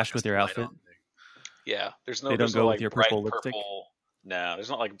they clash with your outfit. Yeah, they don't go with your purple lipstick. No, there's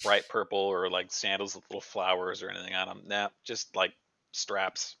not like bright purple or like sandals with little flowers or anything on them. Nah, just like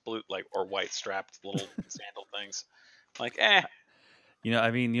straps, blue like or white strapped little sandal things. Like, I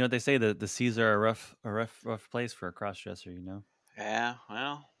mean, they say that the seas are a rough place for a crossdresser. yeah,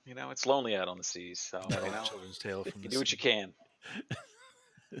 well, it's lonely out on the seas, so That old children's tale from you the do what you sea. can.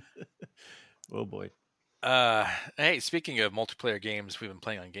 Oh boy. Hey, speaking of multiplayer games we've been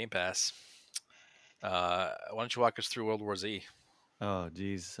playing on Game Pass, why don't you walk us through World War Z? Oh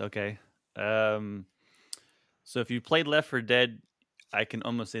geez. Okay. Um. So if you played Left 4 Dead, I can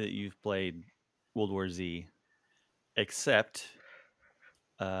almost say that you've played World War Z, except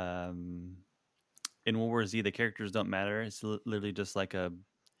um, in World War Z the characters don't matter. It's literally just like a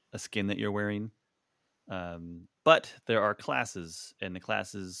skin that you're wearing. But there are classes, and the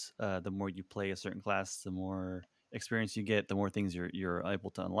classes, the more you play a certain class, the more experience you get, the more things you're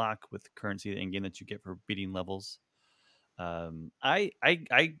able to unlock with currency in game that you get for beating levels. I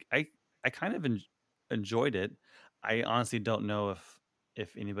kind of enjoyed it. I honestly don't know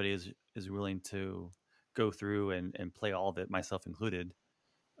if anybody is willing to go through and play all of it, myself included.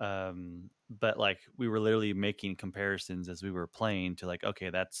 But like we were literally making comparisons as we were playing to like,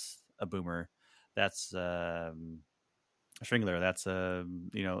 okay, that's a boomer, that's a Shringler, that's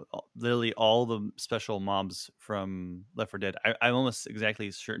literally all the special mobs from Left 4 Dead. I'm almost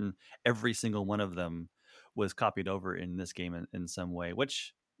exactly certain every single one of them was copied over in this game in some way,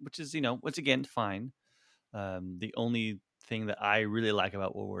 which is once again fine. The only thing that I really like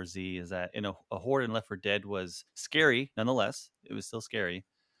about World War Z is that a horde in Left 4 Dead was scary nonetheless. It was still scary,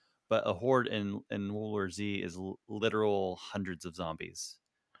 but a horde in World War Z is literal hundreds of zombies,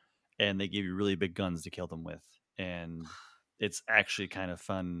 and they give you really big guns to kill them with, and it's actually kind of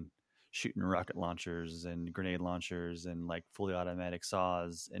fun shooting rocket launchers and grenade launchers and like fully automatic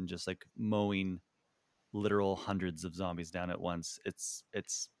saws and just like mowing literal hundreds of zombies down at once. It's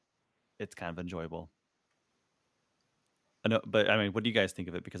kind of enjoyable. I know, but I mean, what do you guys think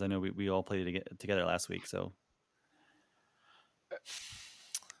of it? Because I know we all played it together last week, so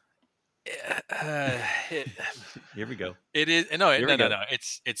Uh, it, here we go. it is no, Here no, we no, go. no.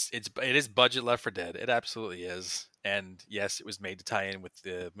 It is budget Left 4 Dead. It absolutely is. And yes, it was made to tie in with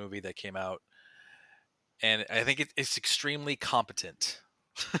the movie that came out. And I think it's extremely competent.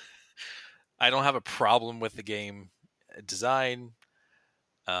 I don't have a problem with the game design.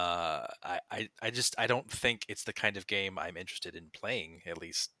 I don't think it's the kind of game I'm interested in playing, at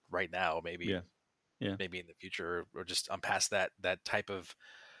least right now. Maybe Yeah, yeah. maybe in the future, or just I'm past that type of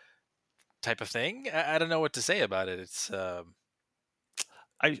thing. I don't know what to say about it. It's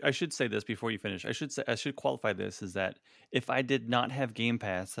I should say this before you finish. I should qualify this is that if I did not have Game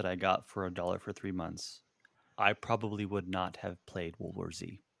Pass that I got for $1 for 3 months, I probably would not have played World War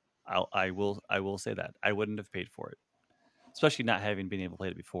Z. I will say that I wouldn't have paid for it, especially not having been able to play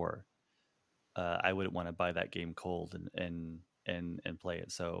it before. I wouldn't want to buy that game cold and play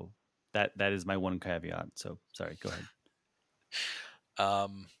it. So that is my one caveat. So sorry, go ahead.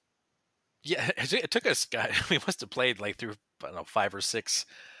 um yeah. It took us, guy. We must have played like through, I don't know, 5 or 6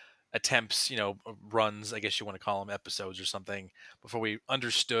 attempts, runs, I guess you want to call them, episodes or something, before we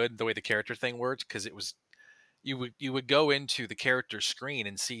understood the way the character thing worked. Because it was, you would go into the character screen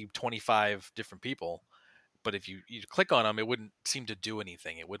and see 25 different people, but if you click on them, it wouldn't seem to do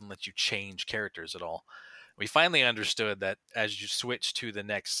anything. It wouldn't let you change characters at all. We finally understood that as you switch to the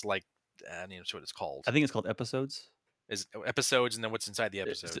next, like, I don't know what it's called, I think it's called episodes. is episodes, and then what's inside the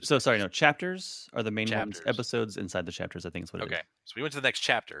episodes. So sorry, no, chapters are the main ones. Chapters. Episodes inside the chapters, I think is what it is. Okay, so we went to the next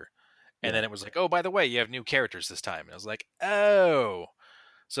chapter, and Yeah. then it was like, oh, by the way, you have new characters this time. And I was like, oh,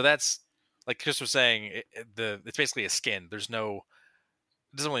 so that's, like Chris was saying, it's basically a skin. It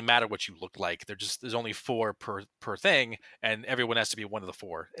doesn't really matter what you look like. There's only 4 per thing, and everyone has to be one of the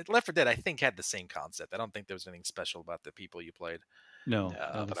 4. Left 4 Dead, I think, had the same concept. I don't think there was anything special about the people you played. No,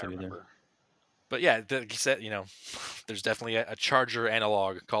 I don't think That I so either. remember. But yeah, he said, there's definitely a Charger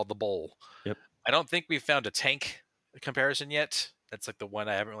analog called the Bowl. Yep. I don't think we've found a tank comparison yet. That's like the one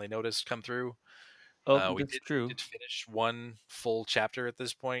I haven't really noticed come through. Oh, We that's true. did finish one full chapter at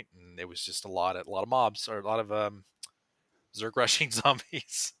this point, and it was just a lot of mobs, or a lot of Zerg rushing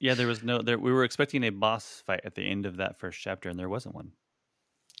zombies. Yeah, there was no there. We were expecting a boss fight at the end of that first chapter, and there wasn't one.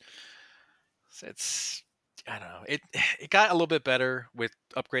 It's, I don't know. It got a little bit better with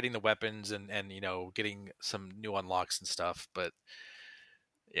upgrading the weapons and getting some new unlocks and stuff. But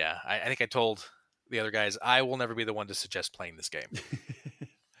yeah, I think I told the other guys I will never be the one to suggest playing this game.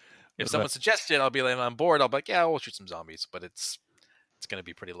 If someone suggests it, I'll be like, on board. I'll be like, yeah, we'll shoot some zombies, but it's going to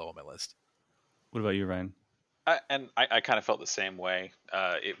be pretty low on my list. What about you, Ryan? I kind of felt the same way.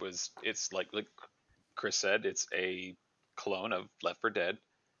 It's like Chris said, it's a clone of Left 4 Dead,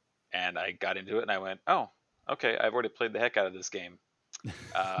 and I got into it and I went, oh, okay, I've already played the heck out of this game.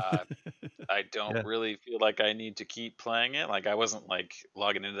 I don't Yeah. really feel like I need to keep playing it. Like I wasn't like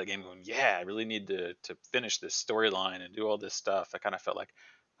logging into the game going, yeah, I really need to finish this storyline and do all this stuff. I kind of felt like,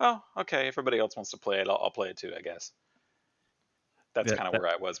 oh, okay, if everybody else wants to play it, I'll play it too, I guess. That's That, kind of that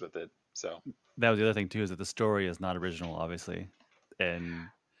where I was with it. So that was the other thing too, is that the story is not original, obviously, and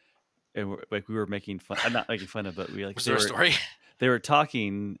like we were making fun. I'm not making fun of, but we like Was there a story? They were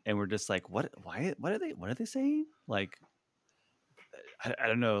talking, and we're just like, what? Why? What are they saying? Like, I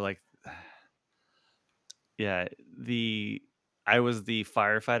don't know. Like, yeah, I was the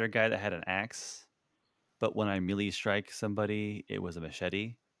firefighter guy that had an axe, but when I melee strike somebody, it was a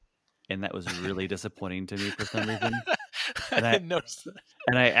machete, and that was really disappointing to me for some reason. And I didn't notice that.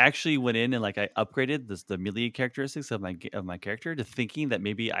 And I actually went in and like I upgraded the melee characteristics of my character to thinking that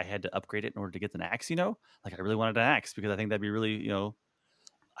maybe I had to upgrade it in order to get an axe. Like I really wanted an axe because I think that'd be really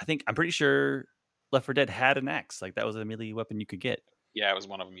I'm pretty sure Left 4 Dead had an axe. Like that was a melee weapon you could get. yeah, it was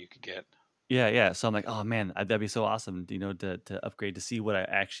one of them you could get. Yeah. So I'm like, oh man, that'd be so awesome, to upgrade to see what I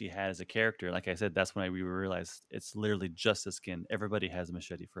actually had as a character. Like I said, that's when we realized it's literally just a skin. Everybody has a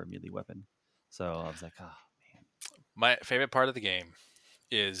machete for a melee weapon. So I was like, oh man. My favorite part of the game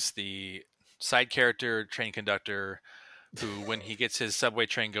is the side character train conductor who, when he gets his subway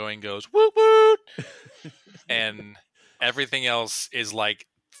train going, goes woot woot, and everything else is like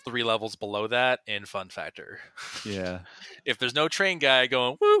 3 levels below that in fun factor. Yeah. If there's no train guy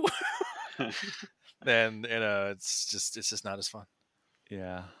going woo, then it's just not as fun.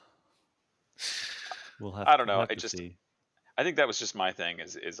 Yeah. We'll have. I don't know. We'll have to see. I think that was just my thing.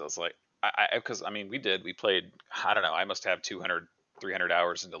 Is I was like, because I mean, we played. I don't know. I must have 200, 300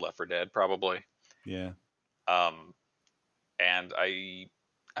 hours into Left 4 Dead probably. Yeah. And I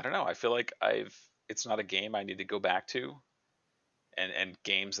don't know. I feel like it's not a game I need to go back to, and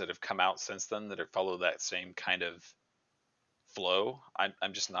games that have come out since then that have followed that same kind of flow,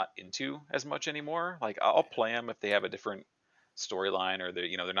 I'm just not into as much anymore. Like I'll play them if they have a different storyline or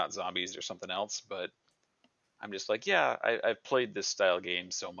they're not zombies or something else. But I'm just like, yeah, I've played this style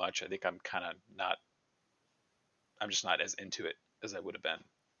game so much. I think I'm kind of not. I'm just not as into it as I would have been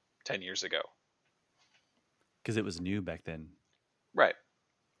 10 years ago. Because it was new back then. Right.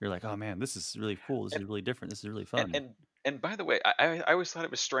 You're like, oh man, this is really cool. This is really different. This is really fun. And by the way, I always thought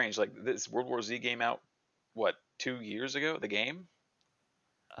it was strange. Like this World War Z game out, what, 2 years ago? The game.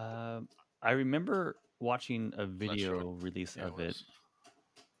 I remember watching a video release of it.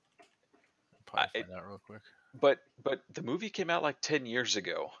 I'll probably find out real quick. But the movie came out like 10 years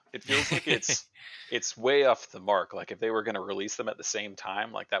ago. It feels like it's way off the mark. Like if they were going to release them at the same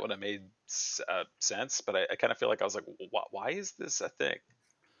time, like that would have made sense. But I kind of feel like I was like, why is this a thing?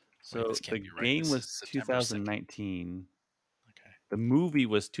 So the game was 2019. Okay. The movie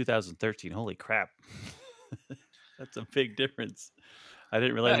was 2013. Holy crap. That's a big difference. I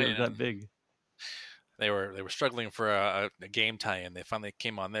didn't realize it was that big. They were struggling for a game tie-in. They finally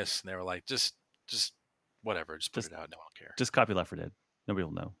came on this, and they were like, just whatever, just put it out. No one will care. Just copy Left 4 Dead. Nobody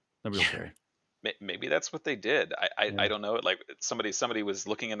will know. Nobody will care. Maybe that's what they did. I don't know. Like somebody was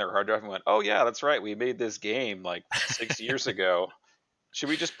looking in their hard drive and went, "Oh yeah, that's right. We made this game like 6 years ago. Should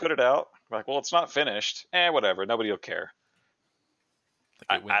we just put it out?" Like, well, it's not finished. Whatever. Nobody will care.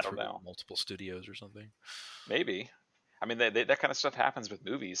 Like I don't know. Multiple studios or something. Maybe. I mean, that kind of stuff happens with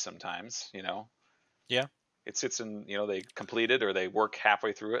movies sometimes. Yeah. It sits in, they complete it or they work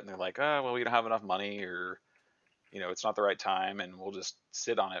halfway through it and they're like, oh, well, we don't have enough money or, it's not the right time and we'll just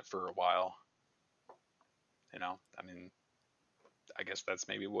sit on it for a while. I mean, I guess that's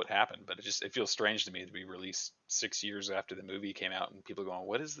maybe what happened, but it feels strange to me to be released 6 years after the movie came out and people going,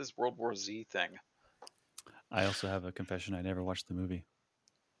 what is this World War Z thing? I also have a confession. I never watched the movie.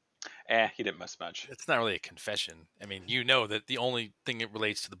 He didn't miss much. It's not really a confession. I mean, that the only thing it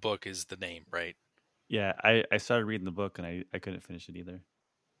relates to the book is the name, right? Yeah, I started reading the book and I couldn't finish it either.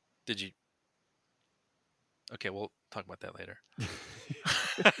 Did you? Okay, we'll talk about that later.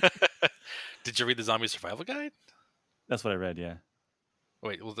 Did you read the Zombie Survival Guide? That's what I read, yeah.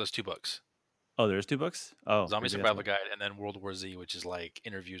 Wait, well, there's 2 books. Oh, there's 2 books? Oh, Zombie Survival Guide and then World War Z, which is like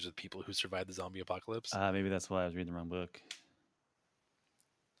interviews with people who survived the zombie apocalypse. Maybe that's why I was reading the wrong book.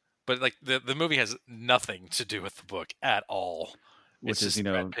 But like the movie has nothing to do with the book at all. Which it's is,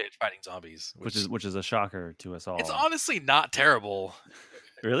 Brad Pitt fighting zombies. Which is a shocker to us all. It's honestly not terrible.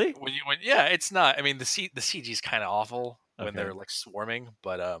 Really? Yeah, it's not. I mean, the CG is kind of awful when they're like swarming,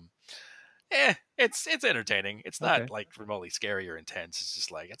 but it's entertaining. It's not like remotely scary or intense. It's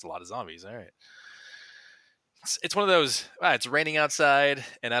just like it's a lot of zombies. All right. It's one of those. It's raining outside,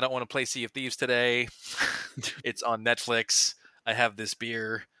 and I don't want to play Sea of Thieves today. It's on Netflix. I have this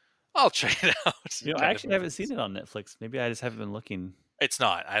beer. I'll check it out. You know, I kind of actually haven't movies. seen it on Netflix. Maybe I just haven't been looking. It's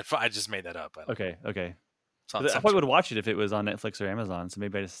not. I just made that up. I don't know. Okay. It's on 'Cause I some probably sort would watch it if it was on Netflix or Amazon. So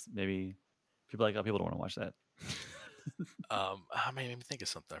maybe people like, oh, people don't want to watch that. I made me think of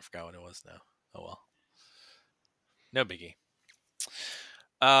something. I forgot what it was now. Oh well. No biggie.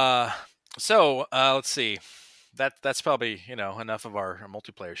 Let's see. That's probably enough of our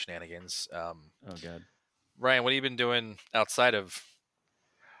multiplayer shenanigans. Oh god. Ryan, what have you been doing outside of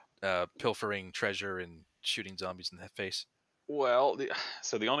pilfering treasure and shooting zombies in the face? Well,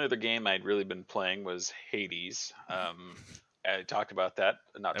 so the only other game I'd really been playing was Hades. I talked about that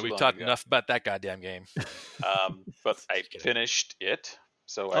not And too we've long talked ago. enough about that goddamn game. But I Just kidding. finished it,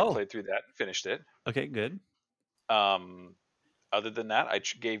 so I Oh. played through that and finished it. Okay, good. Other than that, I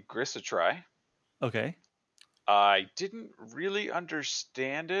gave Gris a try. Okay. I didn't really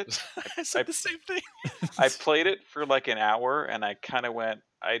understand it. I said the same thing. I played it for like an hour, and I kind of went,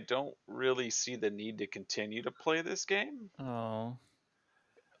 I don't really see the need to continue to play this game. Oh.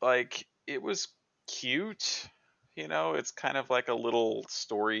 Like, it was cute, it's kind of like a little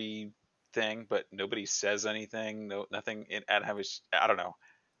story thing, but nobody says anything, nothing. I don't know.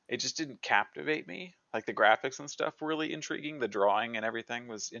 It just didn't captivate me. Like, the graphics and stuff were really intriguing. The drawing and everything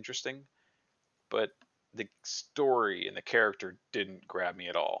was interesting, but the story and the character didn't grab me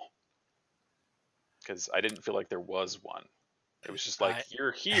at all because I didn't feel like there was one. It was just like,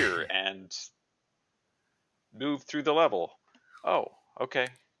 you're here and move through the level. Oh, okay.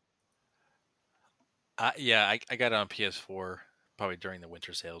 I got it on PS4 probably during the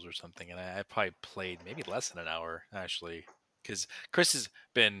winter sales or something, and I probably played maybe less than an hour actually, because Chris has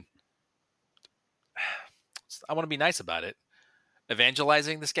been. I want to be nice about it,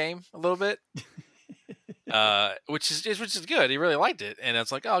 evangelizing this game a little bit, which is good. He really liked it, and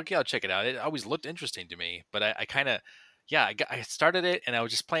it's like, oh, okay, I'll check it out. It always looked interesting to me, but I kind of, I started it and I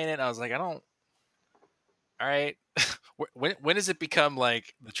was just playing it, and I was like, I don't. All right, when does it become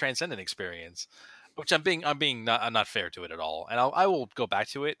like the transcendent experience? Which I'm not fair to it at all, and I will go back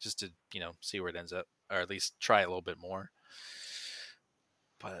to it just to see where it ends up, or at least try a little bit more.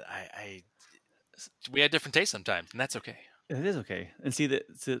 But we had different tastes sometimes, and that's okay. It is okay. And see that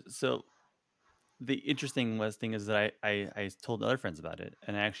so the interesting thing is that I told other friends about it,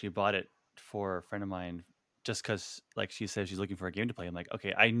 and I actually bought it for a friend of mine just because, like, she said she's looking for a game to play. I'm like,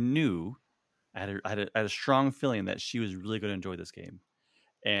 okay, I knew I had a strong feeling that she was really going to enjoy this game,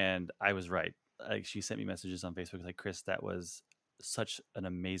 and I was right. Like, she sent me messages on Facebook like, Chris, that was such an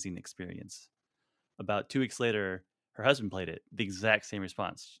amazing experience. About 2 weeks later, her husband played it. The exact same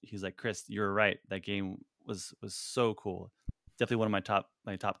response. He's like, Chris, you're right. That game was so cool. Definitely one of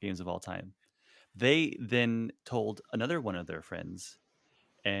my top games of all time. They then told another one of their friends,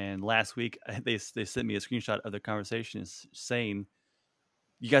 and last week they sent me a screenshot of their conversations saying,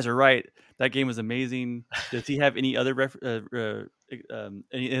 "You guys are right. That game was amazing. Does he have any other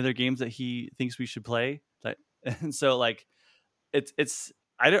any other games that he thinks we should play?" And so, like, it's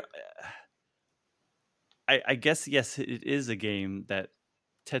I don't. I guess yes, it is a game that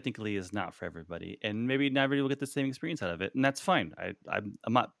technically is not for everybody, and maybe not everybody will get the same experience out of it, and that's fine. I'm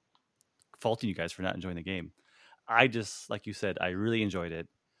not faulting you guys for not enjoying the game. I just, like you said, I really enjoyed it.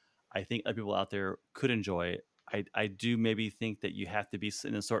 I think other people out there could enjoy it. I do maybe think that you have to be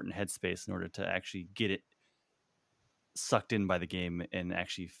in a certain headspace in order to actually get it sucked in by the game and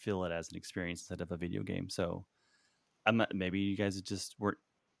actually feel it as an experience instead of a video game. So I'm not. Maybe you guys just weren't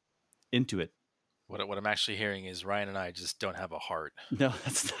into it. What I'm actually hearing is Ryan and I just don't have a heart. No,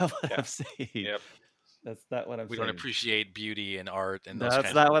 that's not what I'm saying. Yep. That's not what I'm saying. We don't appreciate beauty and art and those That's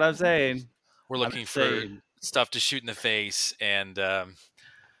kinds not of what I'm things. saying. We're looking for stuff to shoot in the face and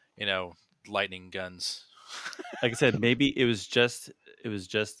lightning guns. Like I said, maybe it was just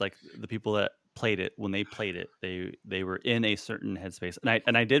like the people that played it, when they played it, they were in a certain headspace.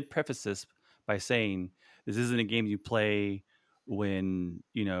 And I did preface this by saying this isn't a game you play when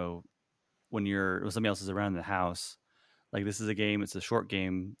when somebody else is around in the house. Like, this is a game, it's a short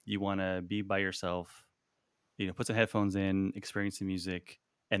game. You want to be by yourself, put some headphones in, experience the music.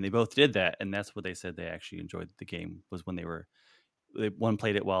 And they both did that. And that's what they said they actually enjoyed the game, was when one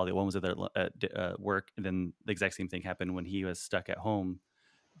played it while the one was at work. And then the exact same thing happened when he was stuck at home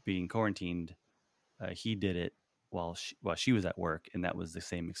being quarantined. He did it while she was at work. And that was the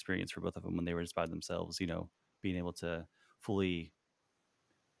same experience for both of them when they were just by themselves, being able to fully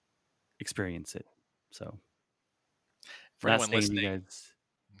experience it. So for anyone listening, in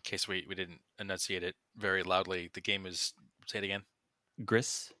case we didn't enunciate it very loudly, the game is, say it again,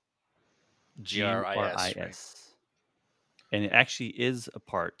 Gris, GRIS, right? And it actually is a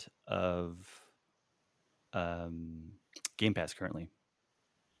part of Game Pass currently.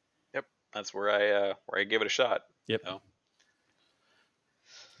 Yep, that's where I gave it a shot. Yep. So.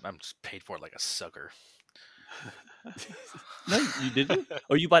 I'm just paid for it like a sucker. No, you did you?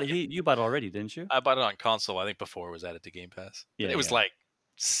 Oh, you bought it. You bought it already, didn't you? I bought it on console. I think before it was added to Game Pass. Yeah, But it was yeah. like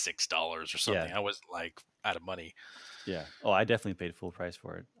 $6 or something. Yeah. I was like out of money. Yeah. Oh, I definitely paid full price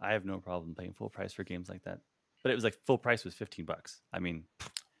for it. I have no problem paying full price for games like that. But it was like full price was $15. I mean,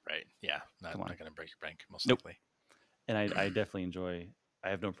 Right? Yeah. Not Come on. going to break your bank most Nope. likely. and I definitely enjoy. I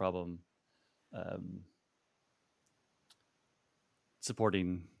have no problem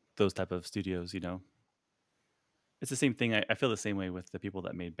supporting those type of studios. It's the same thing. I feel the same way with the people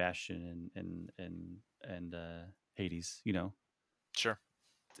that made Bastion and Hades. Sure.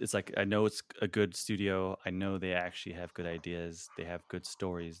 It's like I know it's a good studio. I know they actually have good ideas. They have good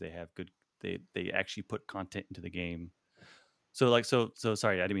stories. They have good. They actually put content into the game. So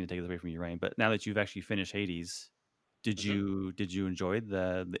sorry, I didn't mean to take this away from you, Ryan. But now that you've actually finished Hades, did you enjoy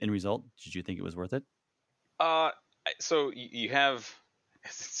the end result? Did you think it was worth it? So you have,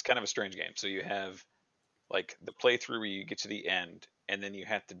 it's kind of a strange game. So you have like the playthrough where you get to the end, and then you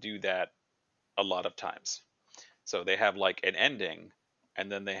have to do that a lot of times. So they have like an ending,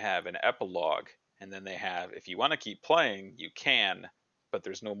 and then they have an epilogue, and then they have, if you want to keep playing, you can, but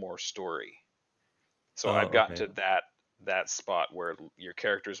there's no more story. So Oh, I've gotten okay. to that spot where your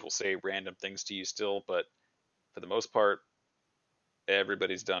characters will say random things to you still, but for the most part,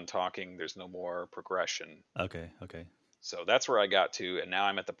 everybody's done talking. There's no more progression. Okay. So that's where I got to, and now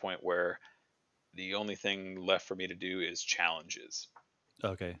I'm at the point where the only thing left for me to do is challenges.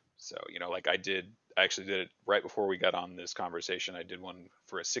 Okay. So, like I actually did it right before we got on this conversation. I did one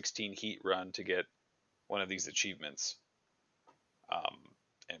for a 16 heat run to get one of these achievements, um,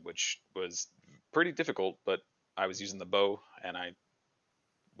 and which was pretty difficult, but I was using the bow and I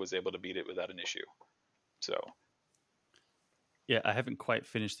was able to beat it without an issue. So, Yeah, I haven't quite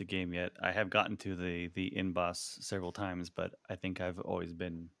finished the game yet. I have gotten to the end boss several times, but I think I've always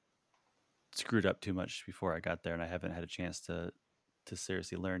been screwed up too much before I got there, and I haven't had a chance to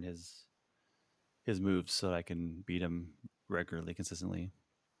seriously learn his moves so that I can beat him regularly, consistently.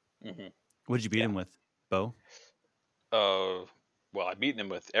 mhm. What did you beat Yeah. him with? Bow? Well, I've beaten him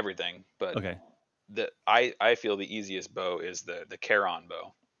with everything, but Okay. I feel the easiest bow is the Charon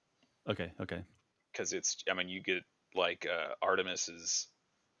bow, Okay. because you get like Artemis's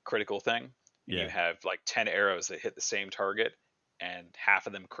critical thing, and you Yeah, have like 10 arrows that hit the same target, and half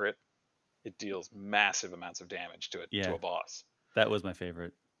of them crit. It deals massive amounts of damage to Yeah. a boss. that was my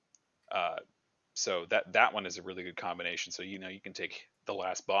favorite. Uh, so that one is a really good combination. So you can take the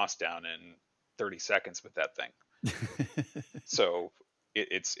last boss down in 30 seconds with that thing. So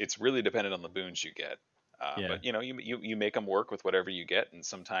it's really dependent on the boons you get. Yeah. But you make them work with whatever you get, and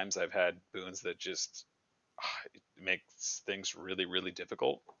sometimes I've had boons that just it makes things really really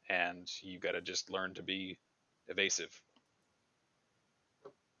difficult, and you got to just learn to be evasive.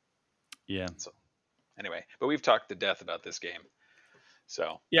 Yeah. So anyway, but we've talked to death about this game.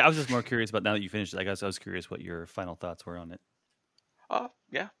 So Yeah, I was just more curious about now that you finished it. I guess I was curious what your final thoughts were on it.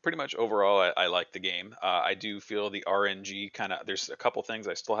 yeah, pretty much overall, I like the game. I do feel the RNG there's a couple things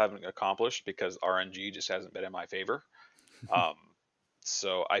I still haven't accomplished because RNG just hasn't been in my favor. Um,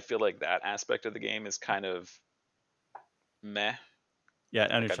 so I feel like that aspect of the game is kind of meh. Yeah, I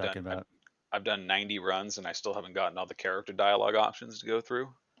know what Like you're talking about. I've done 90 runs and I still haven't gotten all the character dialogue options to go through.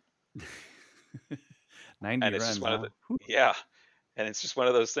 90 And it's runs, just one of huh? the yeah, and it's just one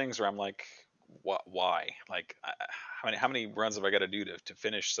of those things where I'm like, why? Like, how many runs have I got to do to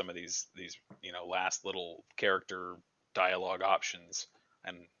finish some of these last little character dialogue options?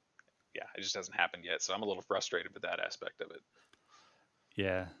 And yeah, it just hasn't happened yet. So I'm a little frustrated with that aspect of it.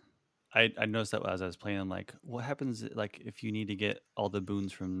 Yeah. I noticed that as I was playing. I'm like, what happens like if you need to get all the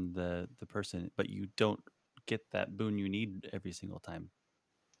boons from the person, but you don't get that boon you need every single time,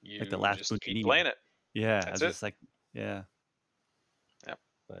 like the You last boon just you keep need. playing it. Yeah, I That's was it. just like, yeah, Yep.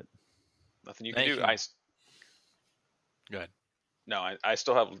 but Nothing you Now can you do. can- Go ahead. No, I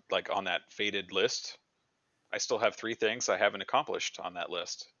still have, like, on that faded list, I still have 3 things I haven't accomplished on that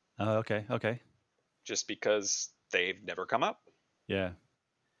list, oh, okay, just because they've never come up. yeah,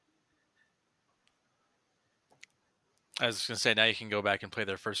 I was going to say, now you can go back and play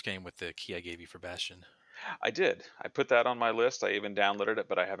their first game with the key I gave you for Bastion. I did. I put that on my list. I even downloaded it,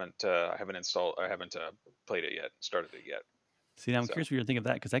 but I haven't installed. I haven't played it yet. Started it yet. See, now I'm So curious what you're thinking of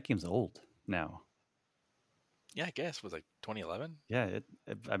that because that game's old now. Yeah, I guess. Was like 2011? Yeah,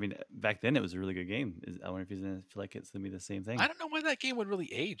 I mean, back then it was a really good game. I wonder if he's gonna feel like it's gonna be the same thing. I don't know why that game would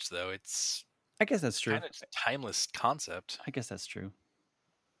really age, though. It's I guess that's true. kind of timeless concept. I guess that's true.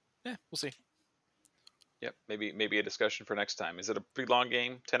 Yeah, we'll see. Yep. Maybe a discussion for next time. Is it a pretty long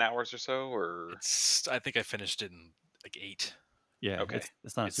game, 10 hours or so, or I think I finished it in like 8. Yeah, okay?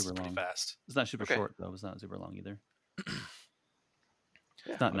 it's not It's super pretty long. fast. It's not super Okay. short though. It's not super long either. Yeah,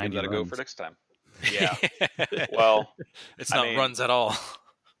 It's not I'll give 90 that a go runs. for next time. Yeah. Well, It's I not mean, runs at all.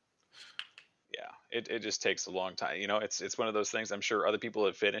 yeah, it just takes a long time. You know, it's one of those things. I'm sure other people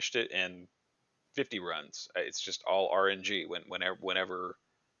have finished it in 50 runs. It's just all RNG. Whenever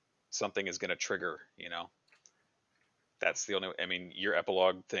something is going to trigger, you know, that's the only. I mean, your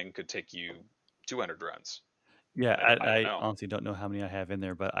epilogue thing could take you 200 runs. Yeah, I don't I know. honestly don't know how many I have in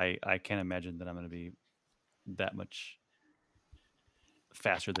there, but I can't imagine that I'm going to be that much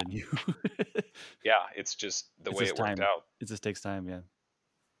faster than you. Yeah, it's just the It's way just it worked time. out. It just takes time. Yeah.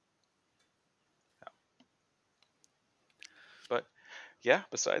 But yeah,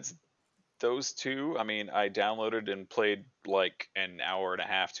 besides those two, I mean, I downloaded and played like an hour and a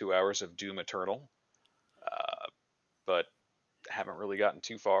half, 2 hours of Doom Eternal, uh, but haven't really gotten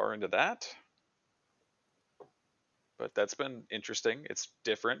too far into that. But that's been interesting. It's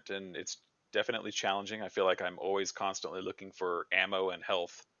different and it's definitely challenging. I feel like I'm always constantly looking for ammo and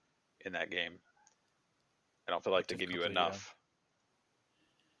health in that game. I don't feel like they give you Difficulty, yeah. enough.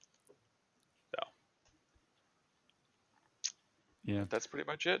 So, Yeah. but that's pretty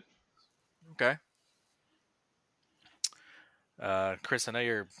much it. Okay. Chris, I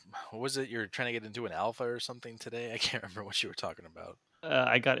know what was it? You're trying to get into an alpha or something today? I can't remember what you were talking about.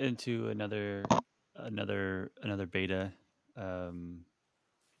 I got into another beta.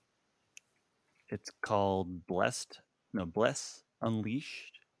 It's called Bless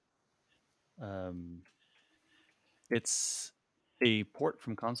Unleashed. It's a port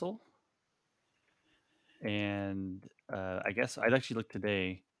from console, and I guess I'd actually looked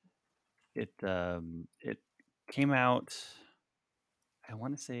today. It came out. I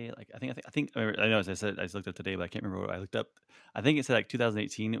want to say like I think or I know as I said I just looked up today, but I can't remember what I looked up. I think it said like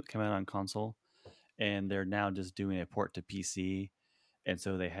 2018 it came out on console, and they're now just doing a port to PC. And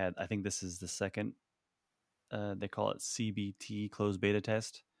so they had I think this is the second they call it CBT closed beta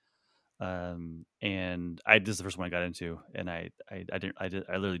test. And this is the first one I got into, and I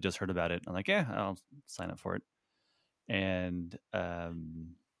literally just heard about it. I'm like, yeah, I'll sign up for it. And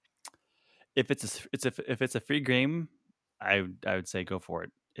if it's a free game, I would say go for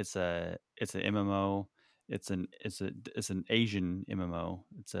it. It's an MMO. It's an Asian MMO.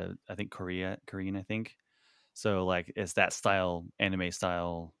 I think Korean I think. So like it's that style anime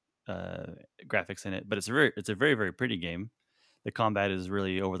style graphics in it, but it's a very very pretty game. The combat is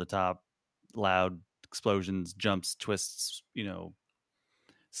really over the top, loud explosions, jumps, twists,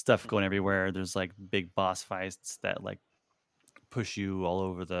 stuff going everywhere. There's like big boss fights that like push you all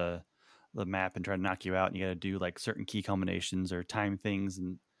over the map and try to knock you out, and you got to do like certain key combinations or time things,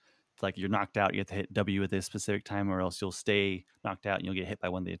 and it's like you're knocked out, you have to hit W at a specific time or else you'll stay knocked out and you'll get hit by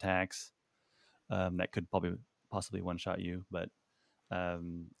one of the attacks that could possibly one shot you. But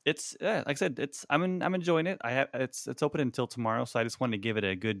it's like I said, I'm enjoying it. It's open until tomorrow, so I just wanted to give it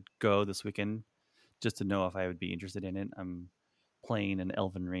a good go this weekend just to know if I would be interested in it. I'm playing an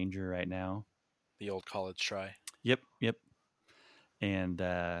Elven Ranger right now. The old college try. Yep. And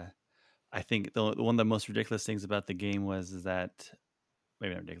I think one of the most ridiculous things about the game is that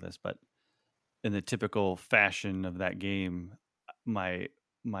maybe not ridiculous, but in the typical fashion of that game, my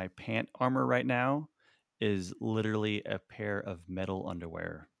pant armor right now is literally a pair of metal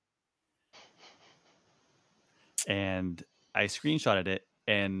underwear. And I screenshotted it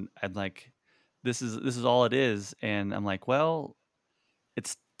and I'm like, this is all it is. And I'm like, well,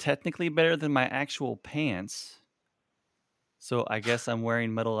 it's technically better than my actual pants. So I guess I'm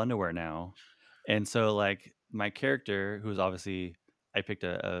wearing metal underwear now. And so like my character, who's obviously I picked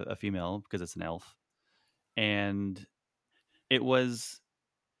a female because it's an elf, and it was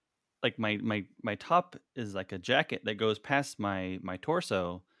like my top is like a jacket that goes past my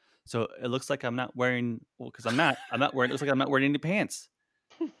torso, so it looks like I'm not wearing because I'm not wearing. It looks like I'm not wearing any pants,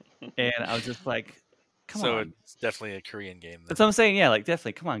 and I was just like, come So on. it's definitely a Korean game. Then. That's what I'm saying. Yeah, like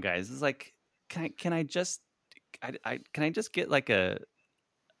definitely. Come on, guys. It's like, can I just can I just get like an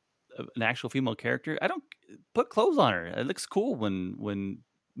actual female character? I don't put clothes on her. It looks cool when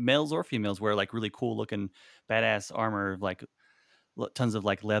males or females wear like really cool looking badass armor, like tons of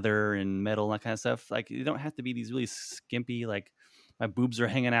like leather and metal and that kind of stuff. Like you don't have to be these really skimpy, like my boobs are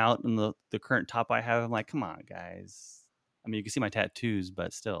hanging out in the current top I have. I'm like, come on, guys. I mean, you can see my tattoos,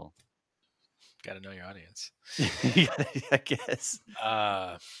 but still. Got to know your audience. I guess.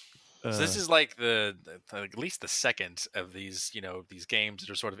 So this is like at least the second of these, these games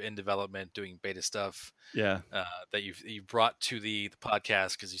that are sort of in development, doing beta stuff. Yeah. That you've brought to the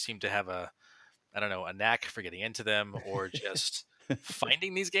podcast because you seem to have a I don't know, a knack for getting into them or just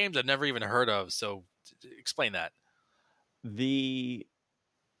finding these games I've never even heard of. So explain that. And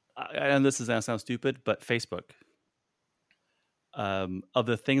this is gonna sound stupid, but Facebook. Of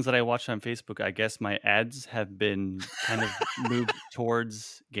the things that I watch on Facebook, I guess my ads have been kind of moved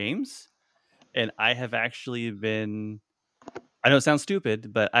towards games, and I have actually been. I know it sounds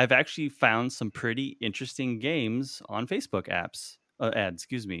stupid, but I've actually found some pretty interesting games on Facebook ads.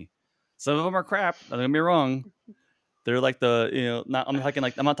 Excuse me. Some of them are crap. Don't get me wrong. They're like not. I'm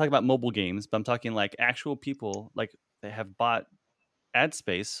not talking about mobile games, but I'm talking like actual people like they have bought ad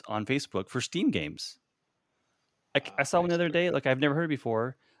space on Facebook for Steam games. I saw one the other day. Like I've never heard it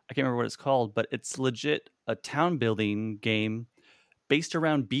before. I can't remember what it's called, but it's legit a town building game based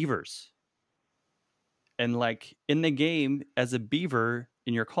around beavers. And like in the game, as a beaver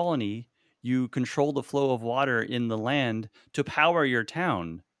in your colony, you control the flow of water in the land to power your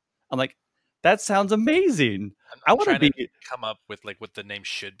town. I'm like, that sounds amazing. I I'm want to trying be. to come up with like what the name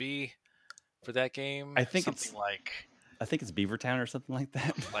should be for that game. I think something I think it's Beavertown or something like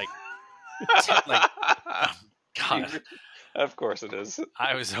that. like oh, God. Of course it is.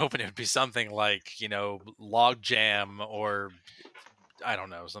 I was hoping it would be something like, Log Jam or I don't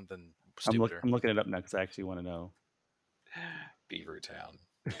know, something stupider. I'm looking it up now because I actually want to know. Beavertown.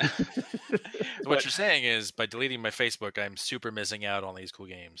 So what you're saying is by deleting my Facebook, I'm super missing out on these cool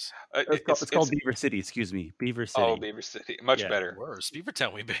games. It's called Beaver City. Excuse me, Beaver City. Oh, Beaver City, much better. Worse,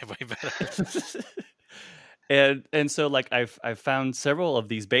 Beavertown way better. and so like I've found several of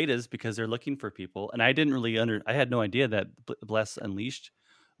these betas because they're looking for people, and I didn't really I had no idea that Bless Unleashed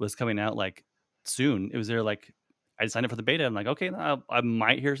was coming out like soon. It was there like I signed up for the beta. I'm like, okay, I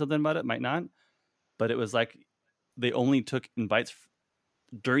might hear something about it, might not, but it was like they only took invites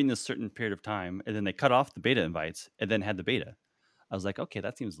during this certain period of time, and then they cut off the beta invites, and then had the beta. I was like, okay,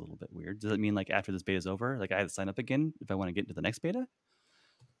 that seems a little bit weird. Does it mean like after this beta is over, like I have to sign up again if I want to get into the next beta?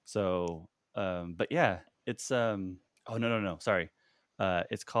 So, but yeah, it's oh no, sorry,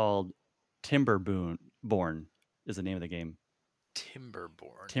 it's called Timberborn is the name of the game.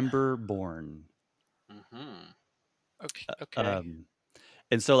 Timberborn. Mm-hmm. Okay.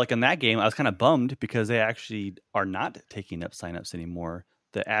 And so like in that game, I was kind of bummed because they actually are not taking up signups anymore.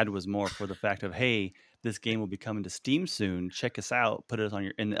 The ad was more for the fact of, hey, this game will be coming to Steam soon. Check us out. Put it on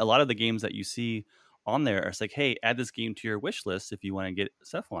your. And a lot of the games that you see on there are it's like, hey, add this game to your wish list if you want to get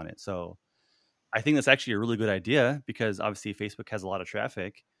stuff on it. So I think that's actually a really good idea because obviously Facebook has a lot of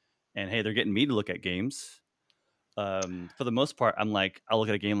traffic, and hey, they're getting me to look at games. For the most part, I'm like, I'll look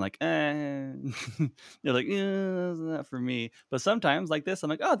at a game like, they're like, that's not for me. But sometimes like this, I'm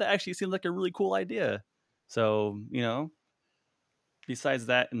like, oh, that actually seems like a really cool idea. So, besides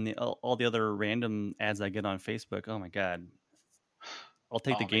that and all the other random ads I get on Facebook, oh my God, I'll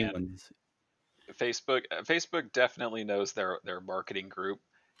take the game ones. Facebook definitely knows their marketing group.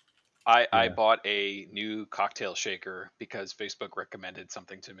 I bought a new cocktail shaker because Facebook recommended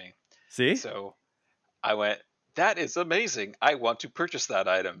something to me. See? So I went, that is amazing. I want to purchase that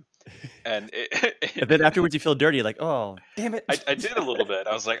item. And then afterwards you feel dirty, like, oh, damn it. I did a little bit.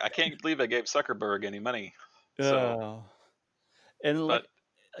 I was like, I can't believe I gave Zuckerberg any money. So, and like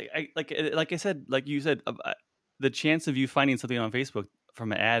I said, like you said, the chance of you finding something on Facebook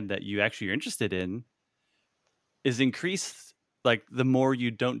from an ad that you actually are interested in is increased like the more you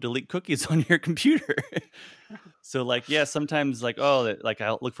don't delete cookies on your computer. So like, yeah, sometimes like, like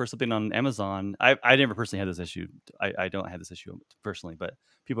I'll look for something on Amazon. I never personally had this issue. I don't have this issue personally, but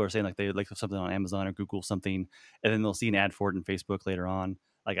people are saying like they like something on Amazon or Google something, and then they'll see an ad for it in Facebook later on.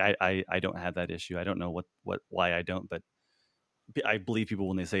 Like I don't have that issue. I don't know why I don't, but I believe people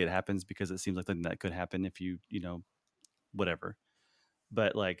when they say it happens because it seems like something that could happen if you whatever.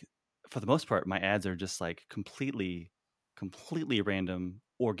 But like for the most part, my ads are just like completely random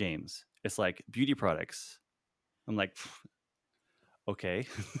or games. It's like beauty products. I'm like, okay,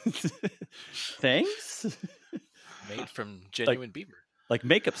 thanks. Made from genuine beaver. Like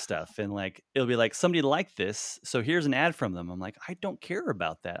makeup stuff, and like it'll be like somebody liked this, so here's an ad from them. I'm like, I don't care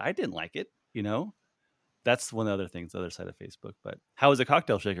about that. I didn't like it. That's one of the other things, the other side of Facebook. But how was a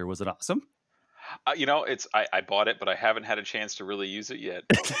cocktail shaker? Was it awesome? I bought it, but I haven't had a chance to really use it yet.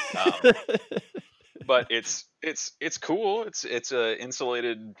 But it's cool. It's a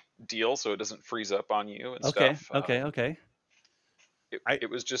insulated deal, so it doesn't freeze up on you and stuff. Okay. It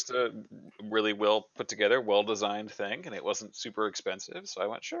was just a really well put together, well designed thing, and it wasn't super expensive. So I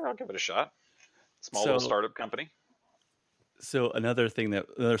went, sure, I'll give it a shot. Small little startup company. So another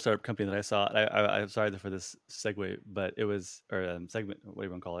startup company that I saw, I'm sorry for this segue, but it was segment, what do you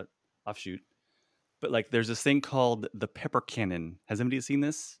want to call it, offshoot. But like, there's this thing called the Pepper Cannon. Has anybody seen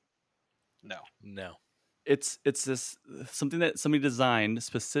this? No. It's this something that somebody designed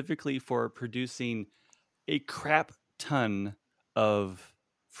specifically for producing a crap ton of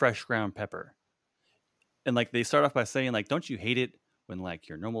fresh ground pepper. And like they start off by saying like, don't you hate it when like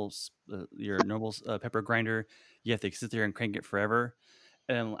your normal pepper grinder, you have to sit there and crank it forever?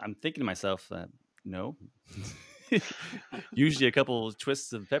 And I'm thinking to myself, no. Usually a couple of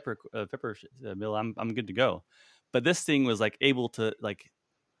twists of pepper mill, I'm good to go. But this thing was like able to like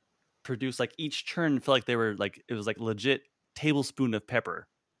produce like each turn felt like they were like it was like legit tablespoon of pepper.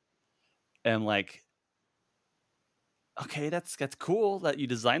 And like, okay, that's cool that you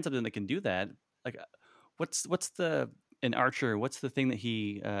designed something that can do that. Like, what's the in Archer? What's the thing that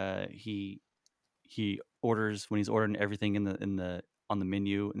he orders when he's ordering everything in the on the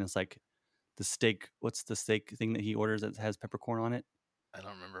menu? And it's like the steak. What's the steak thing that he orders that has peppercorn on it? I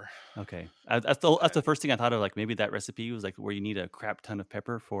don't remember. Okay, that's the first thing I thought of. Like maybe that recipe was like where you need a crap ton of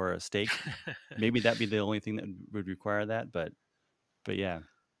pepper for a steak. Maybe that'd be the only thing that would require that. But yeah,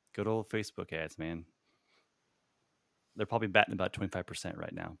 good old Facebook ads, man. They're probably batting about 25%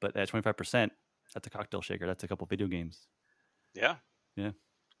 right now. But at 25%, that's a cocktail shaker. That's a couple video games. Yeah. Yeah.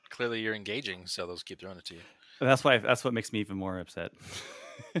 Clearly, you're engaging, so they'll keep throwing it to you. And that's what makes me even more upset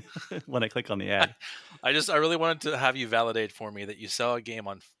when I click on the ad. I really wanted to have you validate for me that you saw a game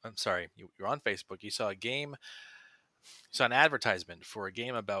on. I'm sorry, you're on Facebook. You saw a game. You saw an advertisement for a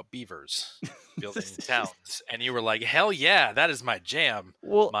game about beavers building towns, and you were like, "Hell yeah, that is my jam."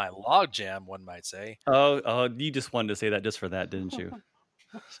 Well, my log jam, one might say. Oh, you just wanted to say that just for that, didn't you?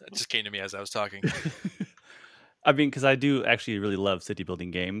 It just came to me as I was talking. I mean, because I do actually really love city building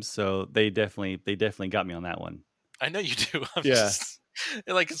games, so they definitely got me on that one. I know you do. Yeah.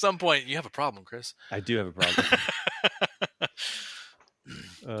 Like at some point, you have a problem, Chris. I do have a problem.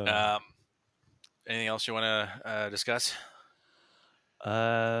 Anything else you want to discuss?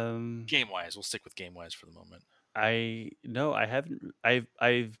 Game-wise, we'll stick with game-wise for the moment. I haven't.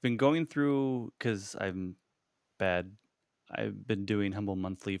 I've been going through because I'm bad. I've been doing Humble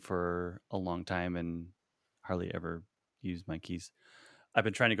Monthly for a long time and hardly ever use my keys. I've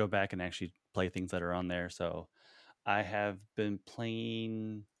been trying to go back and actually play things that are on there. So I have been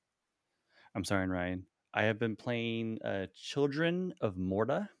playing. I'm sorry, Ryan. I have been playing Children of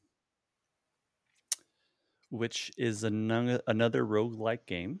Morta, which is another roguelike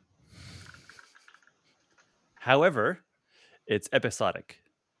game. However, it's episodic.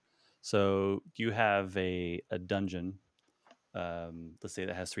 So you have a dungeon, let's say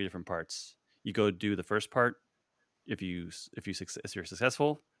that has 3 different parts. You go do the first part. If you're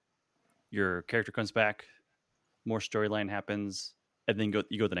successful, your character comes back, more storyline happens, and then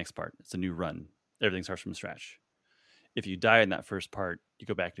you go to the next part. It's a new run. Everything starts from scratch. If you die in that first part, you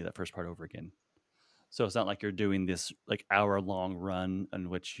go back to that first part over again. So it's not like you're doing this like hour-long run in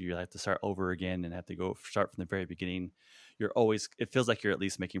which you have to start over again and have to start from the very beginning. It feels like you're at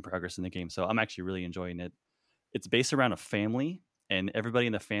least making progress in the game. So I'm actually really enjoying it. It's based around a family, and everybody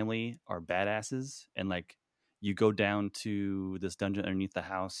in the family are badasses. And like you go down to this dungeon underneath the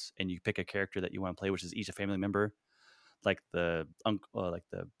house, and you pick a character that you want to play, which is each a family member, like the uncle, like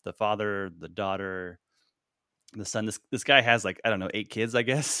the father, the daughter, the son. This guy has like, I don't know, 8 kids, I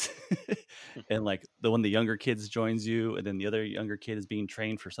guess. And like the younger kids joins you, and then the other younger kid is being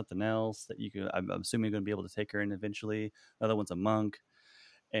trained for something else that I'm assuming you're going to be able to take her in eventually. Another one's a monk.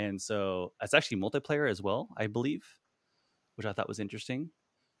 And so it's actually multiplayer as well, I believe, which I thought was interesting.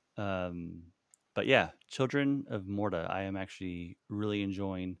 But yeah, Children of Morta, I am actually really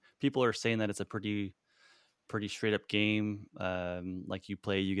enjoying. People are saying that it's a pretty straight up game. Like you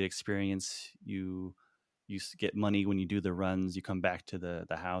play, you get experience, you get money when you do the runs. You come back to the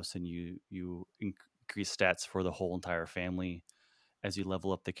house and you increase stats for the whole entire family as you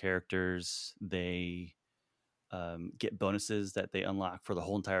level up the characters. They get bonuses that they unlock for the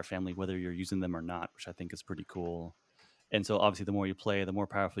whole entire family, whether you're using them or not, which I think is pretty cool. And so obviously the more you play, the more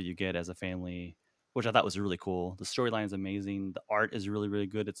powerful you get as a family, which I thought was really cool. The storyline is amazing. The art is really, really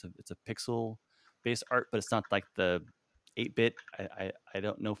good. It's a pixel based art, but it's not like the 8-bit. I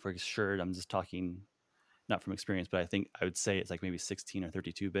don't know for sure. I'm just talking not from experience, but I would say it's like maybe 16 or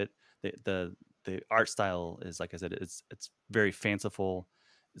 32-bit. The art style is, like I said, it's very fanciful.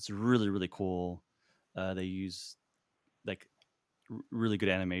 It's really, really cool. They use like really good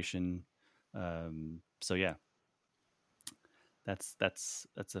animation. So yeah, that's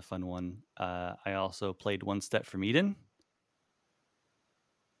a fun one. I also played One Step from Eden.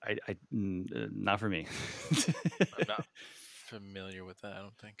 Not for me. I'm not familiar with that, I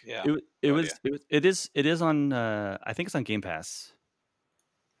don't think. Yeah. It is on I think it's on Game Pass.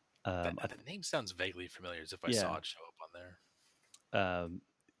 The name sounds vaguely familiar, as if I saw it show up on there.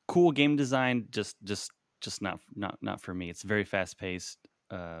 cool game design, just not for me. It's very fast paced.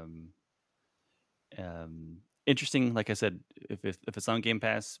 Interesting. Like I said, if it's on Game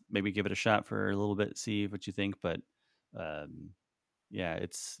Pass, maybe give it a shot for a little bit, see what you think. But yeah,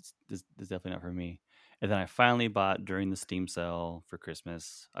 it's definitely not for me. And then I finally bought during the Steam sale for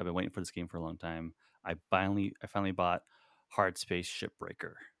Christmas. I've been waiting for this game for a long time. I finally bought Hard Space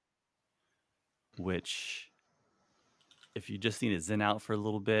Shipbreaker, which, if you just need to zen out for a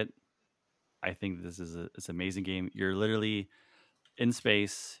little bit, I think this is it's an amazing game. You're literally in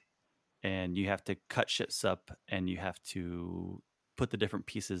space, and you have to cut ships up, and you have to put the different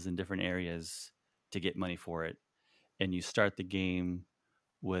pieces in different areas to get money for it. And you start the game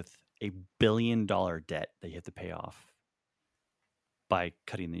with $1 billion debt that you have to pay off by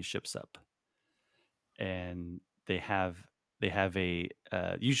cutting these ships up. And they have a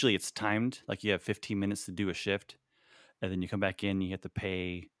usually it's timed, like you have 15 minutes to do a shift, and then you come back in, you have to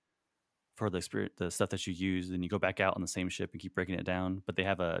pay for the stuff that you use, and you go back out on the same ship and keep breaking it down. But they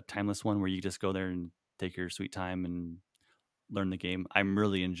have a timeless one where you just go there and take your sweet time and learn the game. I'm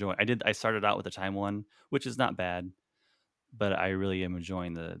really enjoying. I started out with the time one, which is not bad, but I really am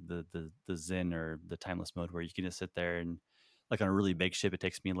enjoying the Zen or the timeless mode, where you can just sit there and, like, on a really big ship, it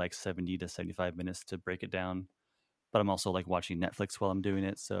takes me like 70 to 75 minutes to break it down. But I'm also like watching Netflix while I'm doing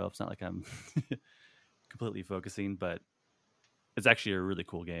it, so it's not like I'm completely focusing. But it's actually a really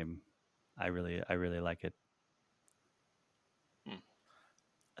cool game. I really like it. I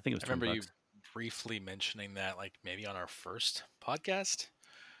think it was. I remember $20. you briefly mentioning that, like maybe on our first podcast.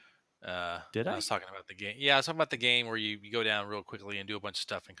 Did I? was talking about the game. Yeah, I was talking about the game where you go down real quickly and do a bunch of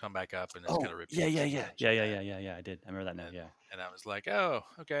stuff and come back up, and it's kind of repeats. Yeah. I did. I remember that now. Yeah. And I was like, oh,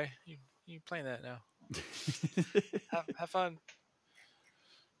 okay, you playing that now? have fun.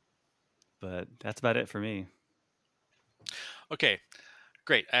 But that's about it for me. Okay,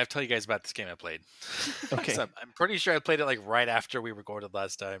 great. I have to tell you guys about this game I played. Okay. So I'm pretty sure I played it like right after we recorded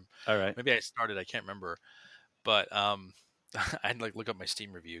last time. All right. Maybe I started. I can't remember. But I had to like look up my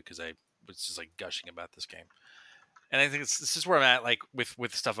Steam review because I was just like gushing about this game. And I think this is where I'm at, like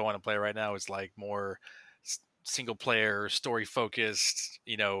with stuff I want to play right now. Is like more single player, story focused,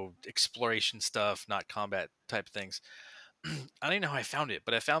 exploration stuff, not combat type things. I don't even know how I found it,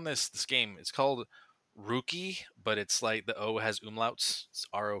 but I found this game. It's called Rookie, but it's like the O has umlauts. It's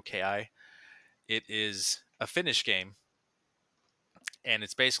ROKI. It is a Finnish game, and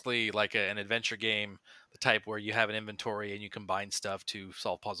it's basically like an adventure game, the type where you have an inventory and you combine stuff to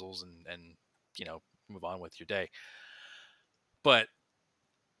solve puzzles and move on with your day. But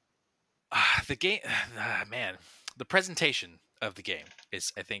the game, man, the presentation of the game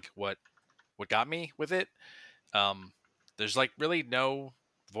is, I think, what got me with it. There's like really no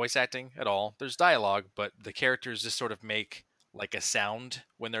voice acting at all. There's dialogue, but the characters just sort of make like a sound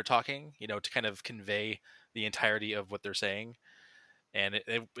when they're talking, to kind of convey the entirety of what they're saying. And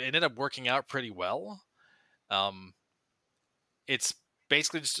it ended up working out pretty well. It's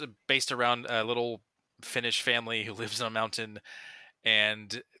basically just based around a little Finnish family who lives on a mountain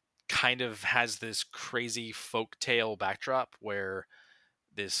and kind of has this crazy folk tale backdrop where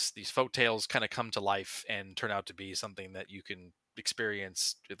these folk tales kind of come to life and turn out to be something that you can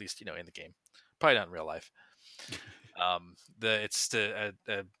experience, at least in the game, probably not in real life.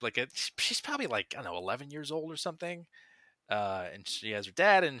 She's probably like, I don't know, 11 years old or something, and she has her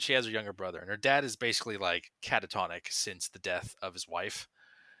dad and she has her younger brother, and her dad is basically like catatonic since the death of his wife,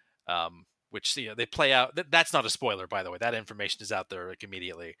 which they play out. That's not a spoiler, by the way. That information is out there like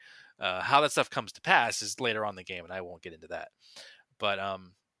immediately. How that stuff comes to pass is later on in the game, and I won't get into that. But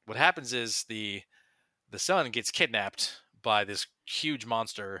what happens is the son gets kidnapped by this huge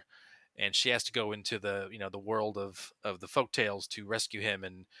monster, and she has to go into the the world of the folktales to rescue him,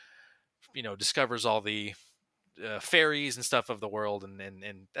 and discovers all the fairies and stuff of the world,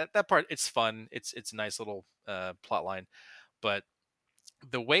 and that part, it's fun. It's a nice little plot line, but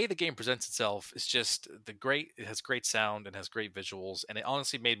the way the game presents itself is just it has great sound and has great visuals, and it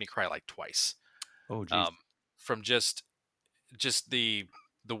honestly made me cry like twice. Oh, geez. From just the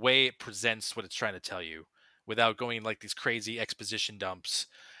way it presents what it's trying to tell you without going like these crazy exposition dumps.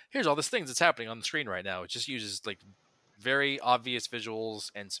 Here's all these things that's happening on the screen right now. It just uses like very obvious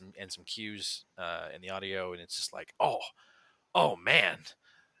visuals and some cues in the audio, and it's just like, oh man,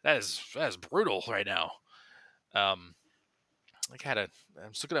 that is brutal right now. I'm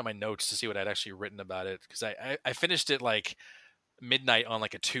just looking at my notes to see what I'd actually written about it, because I finished it like midnight on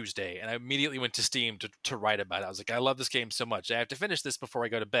like a Tuesday, and I immediately went to Steam to write about it. I was like, I love this game so much. I have to finish this before I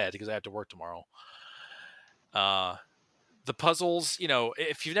go to bed because I have to work tomorrow. The puzzles,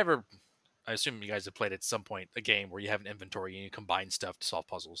 if you've never I assume you guys have played at some point a game where you have an inventory and you combine stuff to solve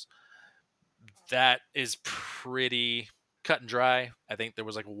puzzles. That is pretty cut and dry. I think there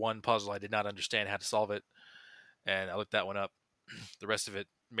was like one puzzle I did not understand how to solve it, and I looked that one up. The rest of it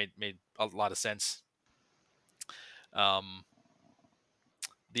made a lot of sense.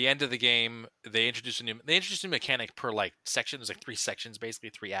 The end of the game, they introduced a new mechanic per like section. There's like 3 sections, basically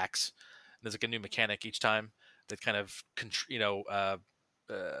 3 acts. And there's like a new mechanic each time that kind of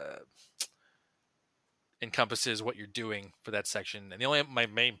encompasses what you're doing for that section. And my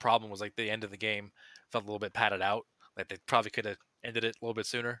main problem was like the end of the game felt a little bit padded out. Like they probably could have ended it a little bit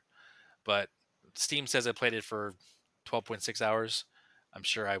sooner. But Steam says I played it for 12.6 hours. I'm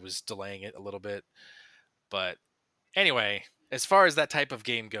sure I was delaying it a little bit. But anyway, as far as that type of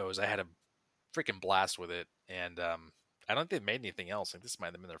game goes, I had a freaking blast with it. And I don't think they've made anything else. Like this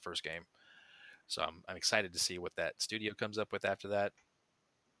might have been their first game. So I'm excited to see what that studio comes up with after that.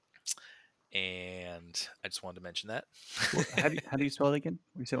 And I just wanted to mention that. Well, how do you spell it again?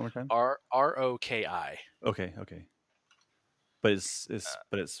 Will you say it one more time? Roki. Okay. But it's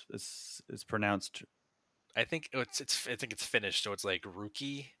pronounced. I think it's Finnish, so it's like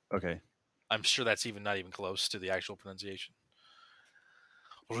Ruki. Okay. I'm sure that's not even close to the actual pronunciation.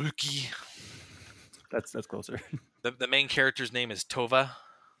 Ruki. That's closer. The main character's name is Tova.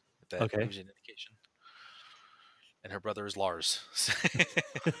 That Okay. gives you an indication. And her brother is Lars.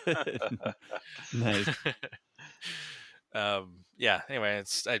 Nice. Yeah. Anyway,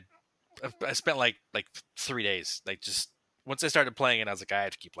 I spent like 3 days. Like just once I started playing it, I was like, I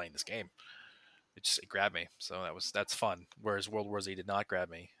have to keep playing this game. It grabbed me. So that's fun. Whereas World War Z did not grab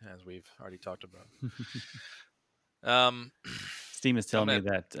me, as we've already talked about. Steam is telling me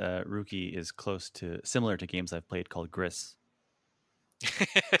that Ruki is similar to games I've played called Gris.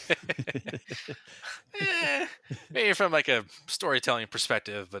 Maybe from like a storytelling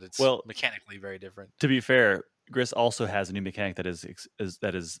perspective, but it's mechanically very different. To be fair, Gris also has a new mechanic that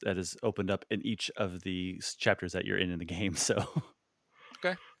is opened up in each of the chapters that you're in the game. So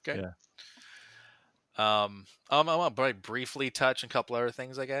okay, yeah. I want to briefly touch on a couple other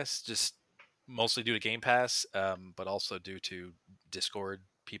things, I guess, just mostly due to Game Pass, but also due to Discord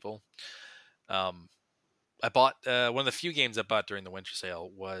people. I bought one of the few games I bought during the winter sale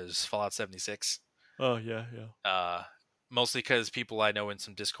was Fallout 76. Oh yeah. Mostly because people I know in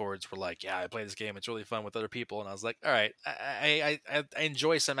some Discords were like, "Yeah, I play this game. It's really fun with other people." And I was like, "All right, I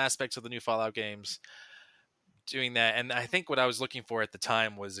enjoy some aspects of the new Fallout games." Doing that, and I think what I was looking for at the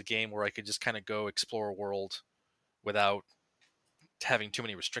time was a game where I could just kind of go explore a world without having too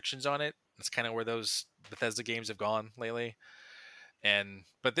many restrictions on it. That's kind of where those Bethesda games have gone lately.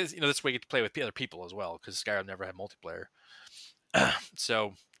 But this way you get to play with other people as well, because Skyrim never had multiplayer.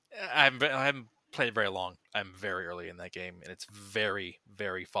 So I haven't played it very long. I'm very early in that game, and it's very,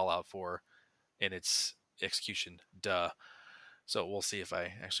 very Fallout 4 in its execution. So we'll see if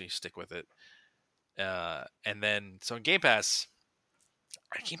I actually stick with it. And then so in Game Pass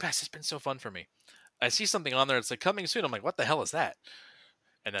has been so fun for me. I see something on there, it's like coming soon. I'm like, what the hell is that?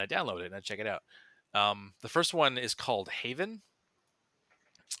 And then I download it and I check it out. The first one is called Haven,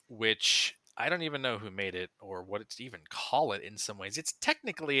 which I don't even know who made it or what to even call it in some ways. It's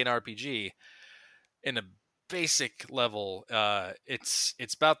technically an RPG in a basic level. It's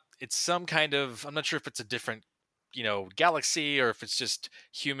some kind of, I'm not sure if it's a different, galaxy or if it's just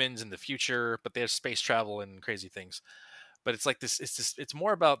humans in the future, but they have space travel and crazy things. But it's like this, it's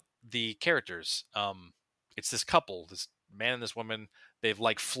more about the characters. It's this couple, this man and this woman, they've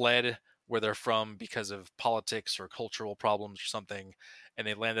like fled where they're from because of politics or cultural problems or something, and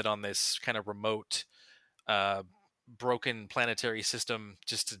they landed on this kind of remote broken planetary system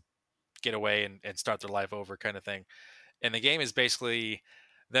just to get away and start their life over, kind of thing. And the game is basically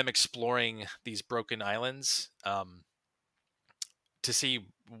them exploring these broken islands to see,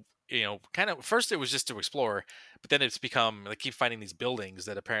 kind of, first it was just to explore, but then it's become, they keep finding these buildings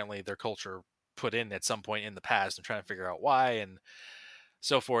that apparently their culture put in at some point in the past and trying to figure out why and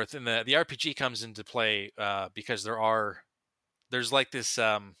so forth. And the RPG comes into play because there's like this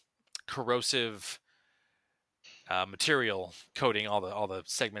corrosive material coating all the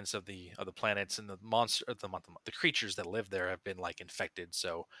segments of the planets, and the creatures that live there have been like infected.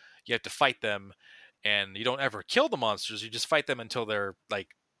 So you have to fight them, and you don't ever kill the monsters. You just fight them until they're like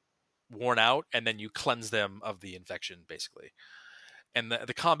worn out, and then you cleanse them of the infection, basically. And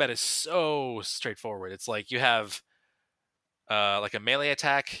the combat is so straightforward. It's like you have like a melee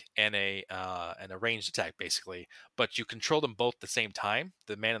attack and a ranged attack, basically, but you control them both at the same time,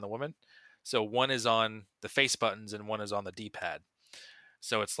 the man and the woman. So one is on the face buttons and one is on the D-pad.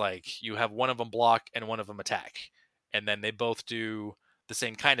 So it's like you have one of them block and one of them attack, and then they both do the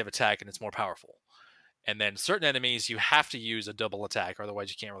same kind of attack and it's more powerful. And then certain enemies you have to use a double attack, or otherwise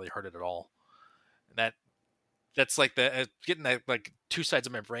you can't really hurt it at all. And that's like the getting that like two sides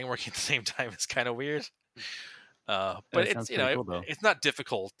of my brain working at the same time is kind of weird. But That it's sounds pretty cool, though. it's not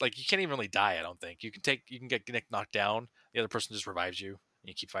difficult. Like you can't even really die. I don't think you can get knocked down. The other person just revives you, and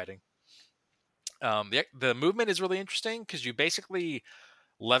you keep fighting. The movement is really interesting because you basically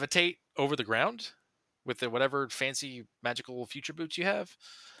levitate over the ground with the whatever fancy magical future boots you have.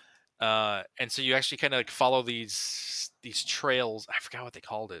 And so you actually kind of like follow these trails. I forgot what they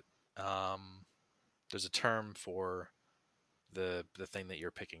called it. There's a term for the thing that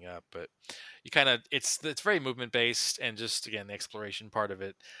you're picking up, but you kind of it's very movement based, and just again the exploration part of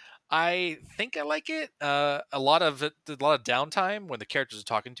it. I think I like it. A lot of downtime when the characters are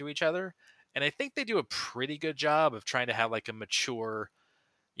talking to each other, and I think they do a pretty good job of trying to have like a mature,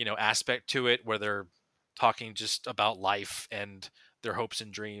 aspect to it where they're talking just about life and their hopes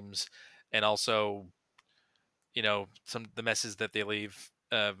and dreams, and also, some the messes that they leave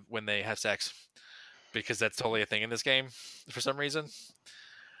when they have sex, because that's totally a thing in this game for some reason.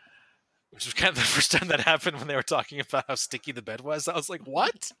 Which was kind of the first time that happened when they were talking about how sticky the bed was. I was like,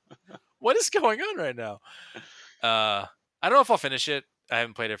 what? What is going on right now? I don't know if I'll finish it. I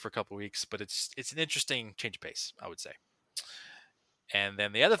haven't played it for a couple of weeks, but it's an interesting change of pace, I would say. And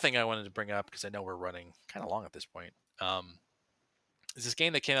then the other thing I wanted to bring up, because I know we're running kind of long at this point, is this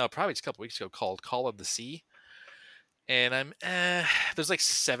game that came out probably just a couple weeks ago called Call of the Sea. And there's like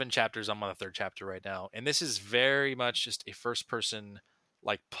 7 chapters. I'm on the 3rd chapter right now. And this is very much just a first-person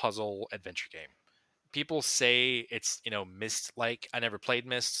like puzzle adventure game. People say it's, Myst like. I never played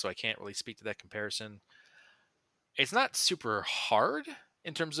Myst, so I can't really speak to that comparison. It's not super hard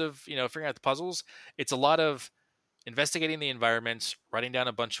in terms of, figuring out the puzzles. It's a lot of investigating the environments, writing down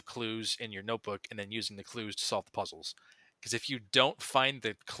a bunch of clues in your notebook, and then using the clues to solve the puzzles. Because if you don't find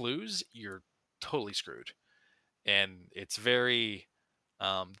the clues, you're totally screwed. And it's very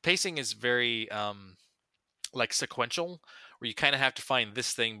pacing is very like sequential, where you kind of have to find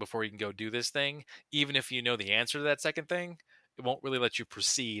this thing before you can go do this thing. Even if you know the answer to that second thing, it won't really let you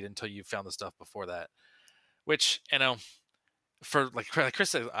proceed until you've found the stuff before that. Which, for like Chris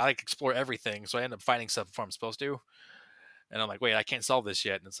said, I like explore everything, so I end up finding stuff before I'm supposed to. And I'm like, wait, I can't solve this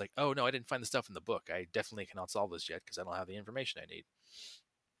yet. And it's like, oh no, I didn't find the stuff in the book. I definitely cannot solve this yet because I don't have the information I need.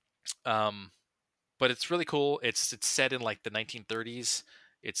 But it's really cool. It's set in like the 1930s.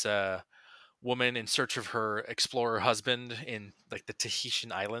 It's a woman in search of her explorer husband in like the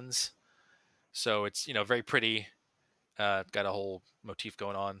Tahitian Islands. So it's, very pretty. Got a whole motif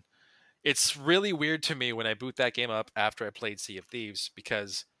going on. It's really weird to me when I boot that game up after I played Sea of Thieves,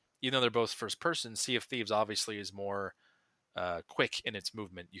 because even though they're both first person, Sea of Thieves obviously is more quick in its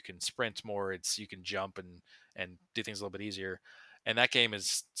movement. You can sprint more. You can jump and do things a little bit easier. And that game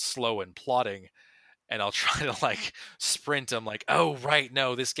is slow and plodding. And I'll try to like sprint. I'm like, oh right,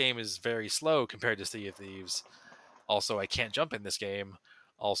 no, this game is very slow compared to Sea of Thieves. Also, I can't jump in this game.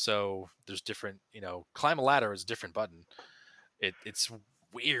 Also, there's different, climb a ladder is a different button. It's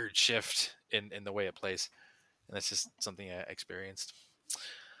weird shift in the way it plays, and that's just something I experienced.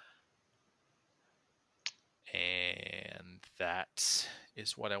 And that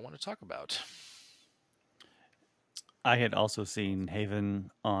is what I want to talk about. I had also seen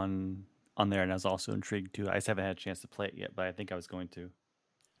Haven on there, and I was also intrigued too. I just haven't had a chance to play it yet, but I think I was going to.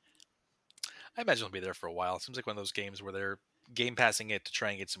 I imagine it'll be there for a while. It seems like one of those games where they're game passing it to try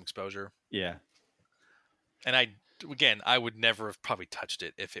and get some exposure. Yeah. And I would never have probably touched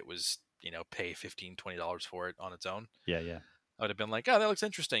it if it was, pay $15, $20 for it on its own. Yeah. I would have been like, oh, that looks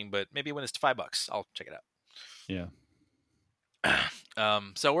interesting, but maybe when it's $5, I'll check it out. Yeah.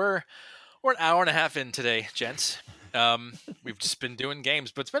 So we're an hour and a half in today, gents. We've just been doing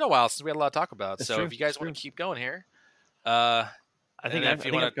games, but it's been a while since we had a lot to talk about. That's so true. if you guys want to keep going here, I think if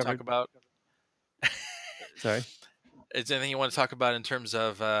you want to talk about, sorry, is there anything you want to talk about in terms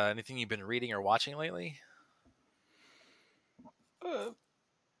of anything you've been reading or watching lately?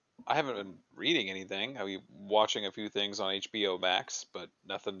 I haven't been reading anything. I've been watching a few things on HBO Max, but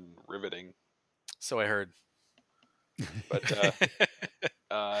nothing riveting. So I heard. But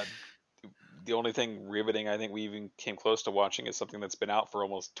the only thing riveting I think we even came close to watching is something that's been out for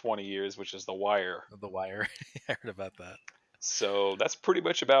almost 20 years, which is The Wire. The Wire. I heard about that. So that's pretty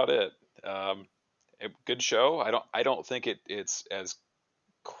much about it. A good show. I don't think it's as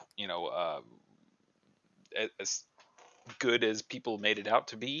as good as people made it out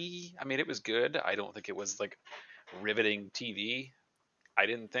to be. I mean, it was good. I don't think it was like riveting TV. I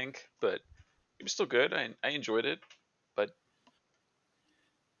didn't think, but it was still good. I enjoyed it, but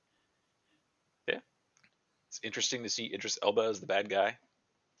yeah, interesting to see Idris Elba as the bad guy.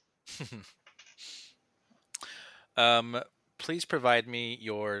 Please provide me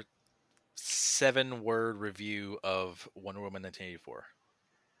your 7-word review of Wonder Woman 1984.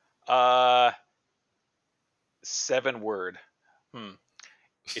 7 word.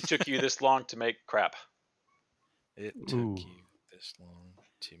 It took you this long to make crap. It took Ooh. you this long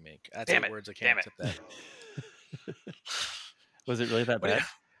to make. That's Damn 8 it. words. I can't Damn it. accept that. Was it really that What do you- bad?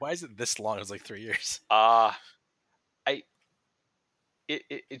 Why is it this long? It was like 3 years.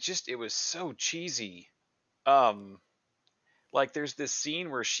 It was so cheesy. Like there's this scene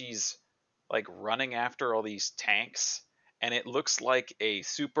where she's like running after all these tanks, and it looks like a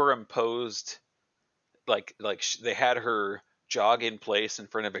superimposed, they had her jog in place in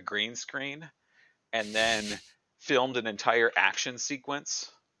front of a green screen, and then filmed an entire action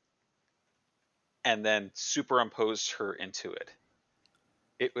sequence, and then superimposed her into it.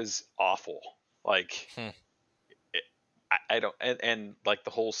 It was awful. Like I don't, and like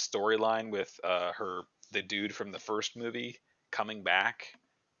the whole storyline with the dude from the first movie coming back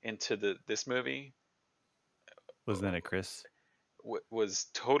into this movie Wasn't that a Chris? was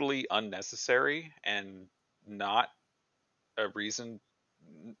totally unnecessary and not a reason.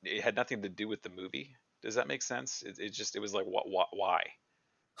 It had nothing to do with the movie. Does that make sense? It was like why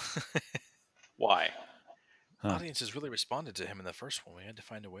why? Huh. Audiences really responded to him in the first one. We had to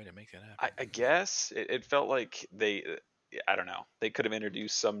find a way to make that happen. I guess it felt like I don't know, they could have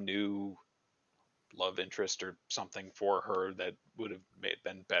introduced some new love interest or something for her that would have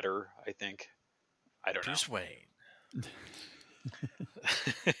been better. I think. I don't know. Bruce Wayne.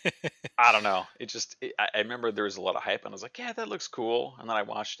 I don't know. I remember there was a lot of hype, and I was like, yeah, that looks cool. And then I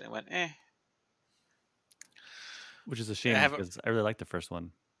watched it and went, eh. Which is a shame because I really liked the first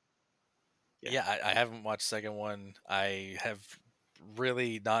one. Yeah, I haven't watched the second one. I have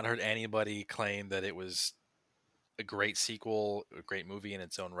really not heard anybody claim that it was a great sequel, a great movie in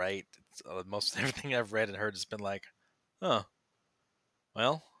its own right. Most everything I've read and heard has been like, oh,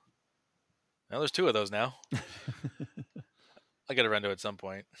 well, now there's 2 of those now. I'll get around to it at some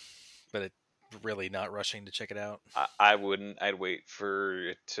point, but it really not rushing to check it out. I wouldn't. I'd wait for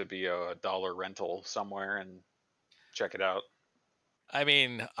it to be a $1 rental somewhere and check it out. I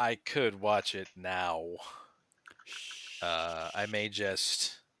mean, I could watch it now. I may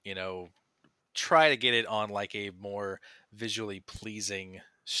just, try to get it on like a more visually pleasing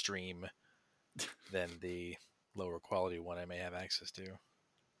stream than the lower quality one I may have access to.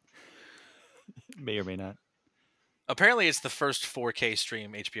 May or may not. Apparently, it's the first 4K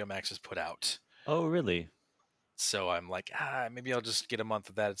stream HBO Max has put out. Oh, really? So I'm like, maybe I'll just get a month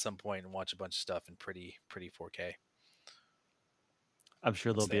of that at some point and watch a bunch of stuff in pretty 4K. I'm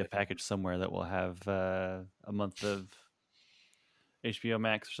sure there'll be a package somewhere that will have a month of HBO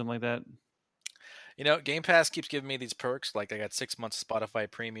Max or something like that. Game Pass keeps giving me these perks. Like I got 6 months of Spotify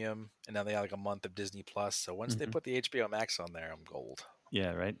Premium, and now they have like a month of Disney Plus. So once they put the HBO Max on there, I'm gold.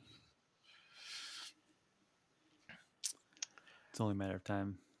 Yeah, right. It's only a matter of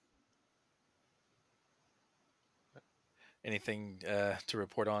time. Anything to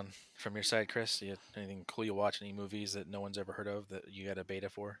report on from your side, Chris? Anything cool you watch? Any movies that no one's ever heard of that you got a beta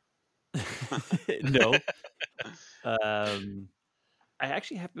for? No. I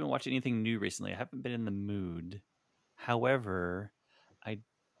actually haven't been watching anything new recently. I haven't been in the mood. However,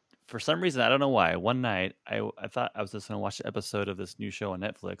 for some reason, I don't know why, one night I thought I was just going to watch the episode of this new show on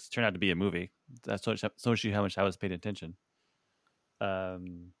Netflix. It turned out to be a movie. That's so much how much I was paying attention.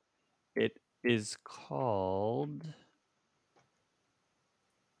 It is called...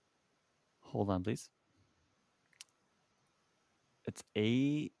 Hold on, please. It's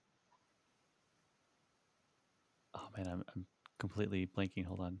Oh man, I'm completely blanking.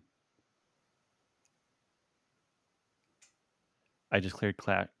 Hold on. I just cleared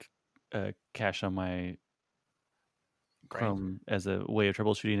cache on my Chrome as a way of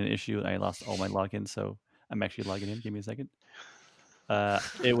troubleshooting an issue, and I lost all my logins. So I'm actually logging in. Give me a second.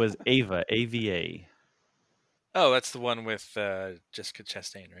 It was Ava, AVA. Oh, that's the one with Jessica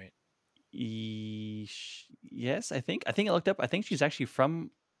Chastain, right? Yes, I think I looked up. I think she's actually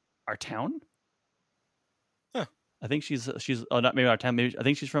from our town. Huh. I think she's not maybe our town. Maybe I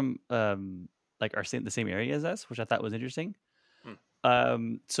think she's from like the same area as us, which I thought was interesting.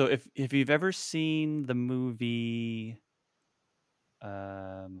 So if you've ever seen the movie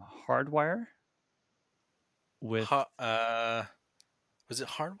Hardwire with was it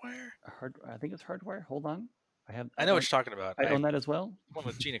Hardwire? I think it's Hardwire. Hold on. I know what you're talking about. I own that as well. One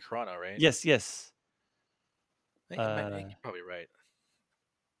with Gina Carano, right? Yes. I think you're probably right.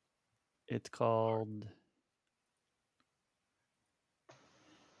 It's called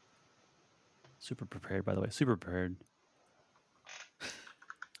Super prepared, by the way. Super prepared.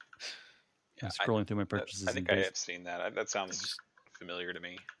 Yeah, I'm scrolling through my purchases. I think I have seen that. That sounds familiar to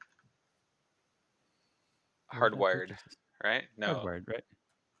me. Hardwired, right? No. Hardwired, right?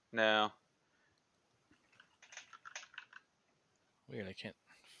 No. Weird, I can't.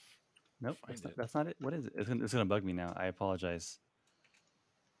 Nope, that's not it. What is it? It's gonna bug me now. I apologize.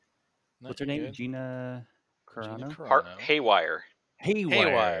 What's her name? Good. Gina Carano? Haywire.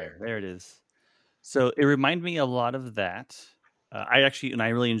 Haywire. There it is. So it reminded me a lot of that. I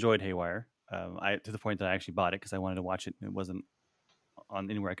really enjoyed Haywire. To the point that I actually bought it because I wanted to watch it. And it wasn't on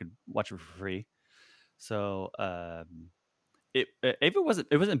anywhere I could watch it for free. So it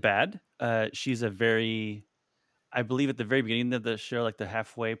wasn't bad. She's a very, I believe at the very beginning of the show, like the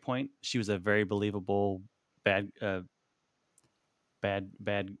halfway point, she was a very believable bad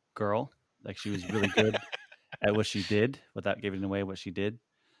girl. Like she was really good at what she did without giving away what she did.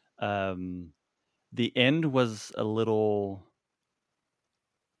 The end was a little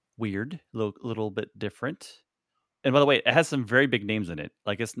weird, little bit different. And by the way, it has some very big names in it.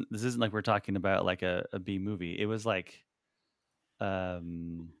 Like this isn't like we're talking about like a B movie. It was like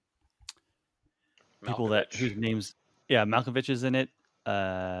people whose names, Malkovich is in it.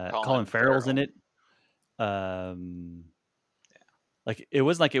 Colin Farrell's in it. Like it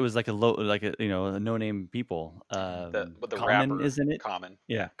was like a low, like a no name people. But the Common rapper is in it. Common,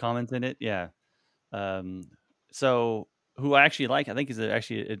 Common's in it. Yeah. So who I actually like, I think he's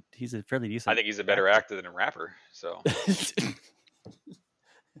a fairly decent. I think he's a better actor than a rapper. So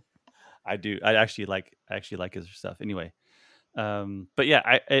I do. I actually like his stuff. Anyway, but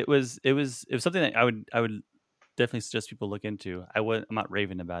yeah, it was something that I would definitely suggest people look into. I'm not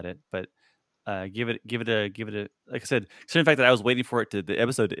raving about it, but give it a, like I said, considering the fact that I was waiting for the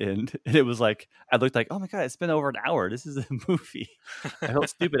episode to end, and it was like I looked like, oh my god, it's been over an hour. This is a movie. I felt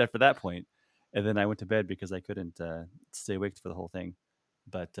stupid after that point, and then I went to bed because I couldn't stay awake for the whole thing.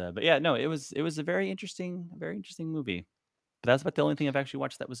 But yeah, no, it was a very interesting movie. But that's about the only thing I've actually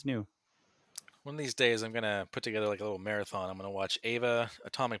watched that was new. One of these days, I'm gonna put together like a little marathon. I'm gonna watch Ava,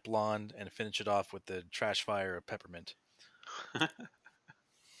 Atomic Blonde, and finish it off with the Trash Fire of Peppermint.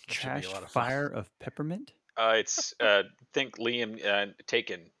 Trash Fire of Peppermint. It's think Liam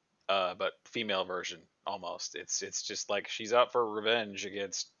Taken, but female version almost. It's just like she's out for revenge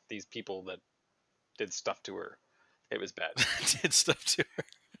against these people that did stuff to her. It was bad. Did stuff to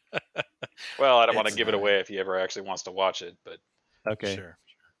her. Well, I don't want to give it away if he ever actually wants to watch it, but okay, sure.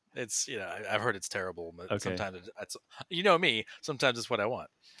 It's I've heard it's terrible, but okay. Sometimes it's me. Sometimes it's what I want.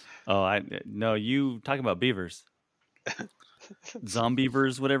 Oh, you talking about beavers?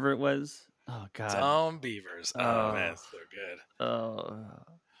 Zombievers, whatever it was. Oh god, Zombievers. Oh man, it's so good. Oh,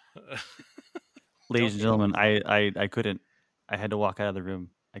 ladies and gentlemen, I couldn't. I had to walk out of the room.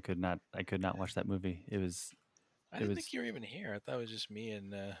 I could not watch that movie. I didn't think you were even here. I thought it was just me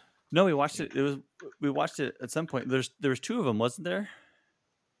and. No, we watched it. We watched it at some point. There was two of them, wasn't there?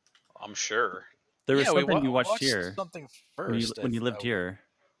 I'm sure. There was something you watched here. Something first when you lived here.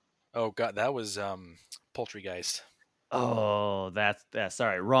 Oh god, that was Poultrygeist. Oh, that's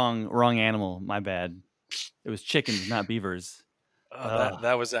sorry. Wrong animal. My bad. It was chickens, not beavers.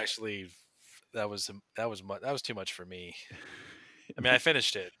 That was actually that was too much for me. I mean, I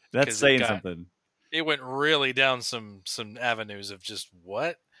finished it. That's saying something. It went really down some avenues of just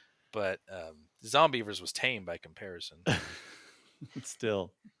what, but Zombievers was tame by comparison.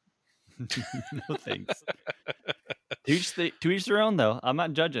 Still, no thanks. To each their own, though. I'm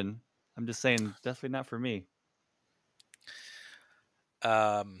not judging. I'm just saying, definitely not for me.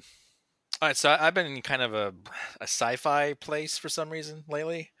 All right, so I've been in kind of a sci-fi place for some reason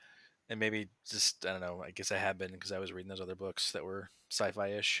lately, and maybe just I don't know. I guess I have been because I was reading those other books that were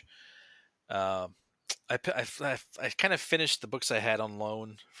sci-fi-ish. I kind of finished the books I had on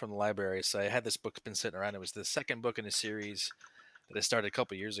loan from the library, so I had this book been sitting around. It was the second book in a series that I started a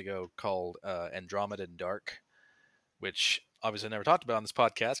couple years ago called Andromeda Dark, which obviously I never talked about on this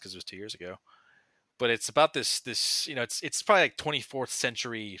podcast because it was 2 years ago. But it's about this it's probably like 24th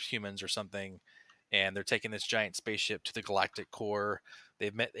century humans or something, and they're taking this giant spaceship to the galactic core.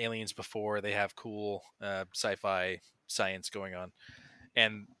 They've met aliens before. They have cool sci-fi science going on,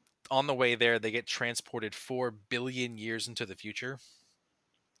 and on the way there, they get transported 4 billion years into the future.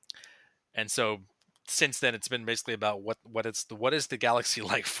 And so since then, it's been basically about what is the galaxy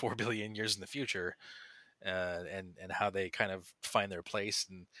like 4 billion years in the future, and how they kind of find their place.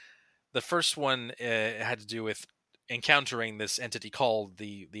 And the first one had to do with encountering this entity called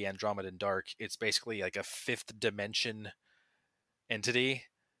the Andromedan Dark. It's basically like a fifth dimension entity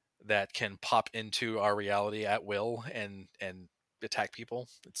that can pop into our reality at will and attack people.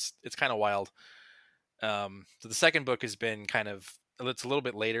 It's kind of wild. So the second book has been it's a little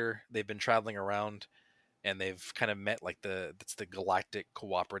bit later. They've been traveling around and they've kind of met like it's the galactic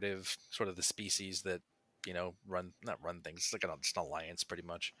cooperative, sort of the species that not run things. It's like just an alliance pretty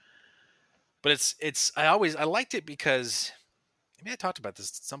much. But I liked it because maybe I talked about this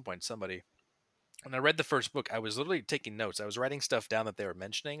at some point. Somebody, when I read the first book, I was literally taking notes. I was writing stuff down that they were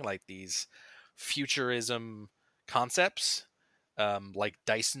mentioning, like these futurism concepts, like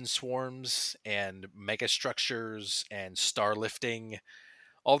Dyson swarms and megastructures and star lifting,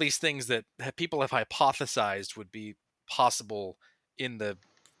 all these things that people have hypothesized would be possible in the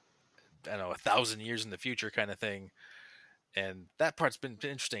 1,000 years in the future kind of thing. And that part's been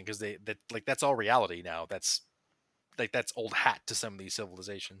interesting because that's all reality now. That's old hat to some of these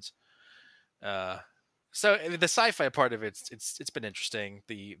civilizations. So the sci-fi part of it's been interesting.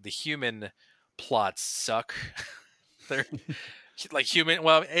 The human plots suck. They're like human.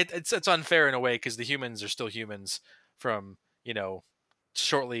 Well, it's unfair in a way because the humans are still humans from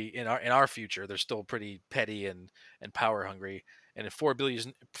shortly in our future. They're still pretty petty and power hungry. And in 4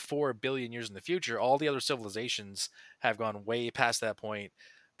 billion years in the future, all the other civilizations have gone way past that point.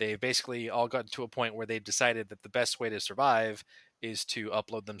 They've basically all gotten to a point where they've decided that the best way to survive is to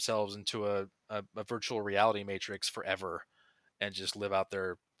upload themselves into a virtual reality matrix forever and just live out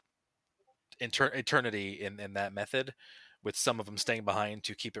their eternity in that method, with some of them staying behind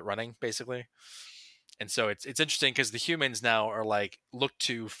to keep it running, basically. And so it's interesting because the humans now are like looked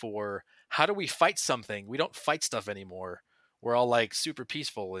to for how do we fight something? We don't fight stuff anymore. We're all like super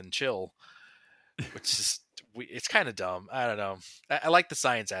peaceful and chill, which is it's kind of dumb. I don't know. I like the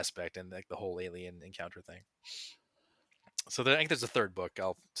science aspect and like the whole alien encounter thing. So I think there's a third book.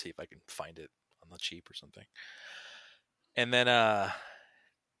 I'll see if I can find it on the cheap or something. And then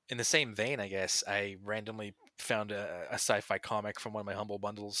in the same vein, I guess, I randomly found a sci-fi comic from one of my Humble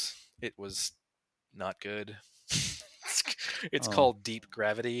bundles. It was not good. It's called Deep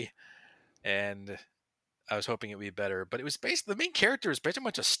Gravity, and I was hoping it would be better. But it was the main character is pretty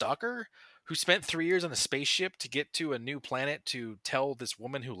much a stalker who spent 3 years on a spaceship to get to a new planet to tell this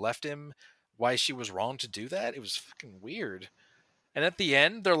woman who left him why she was wrong to do that. It was fucking weird. And at the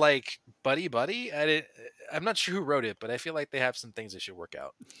end, they're like buddy buddy. I'm not sure who wrote it, but I feel like they have some things they should work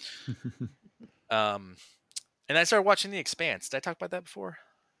out. And I started watching The Expanse. Did I talk about that before?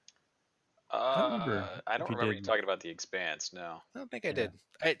 I don't remember you talking about The Expanse. No, I don't think I did.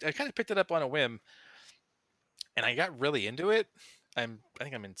 I kind of picked it up on a whim, and I got really into it. I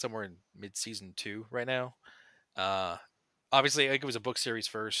think I'm in somewhere in mid-season 2 right now. Obviously, I think it was a book series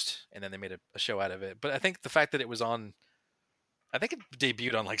first, and then they made a show out of it. But I think the fact that it was on, I think it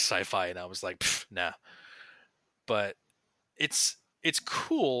debuted on like Sci-Fi, and I was like, nah. But it's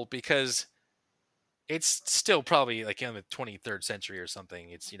cool because it's still probably like in the 23rd century or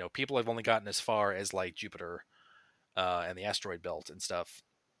something. It's people have only gotten as far as like Jupiter and the asteroid belt and stuff.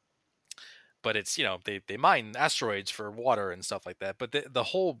 But it's they mine asteroids for water and stuff like that. But the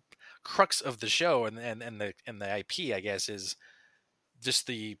whole crux of the show and the IP, I guess, is just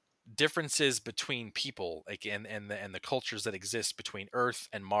the differences between people, like and the cultures that exist between Earth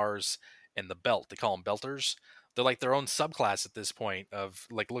and Mars and the belt. They call them belters. They're like their own subclass at this point of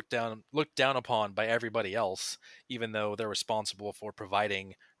like looked down upon by everybody else, even though they're responsible for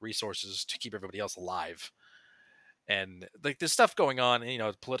providing resources to keep everybody else alive. And like there's stuff going on,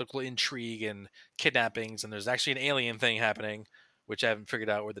 political intrigue and kidnappings, and there's actually an alien thing happening, which I haven't figured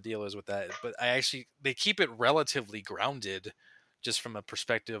out where the deal is with that. But they keep it relatively grounded, just from a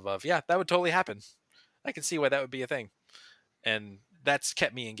perspective of that would totally happen. I can see why that would be a thing, and that's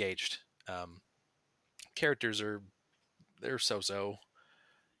kept me engaged. Characters they're so.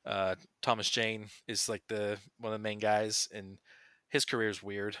 Thomas Jane is like one of the main guys, and his career is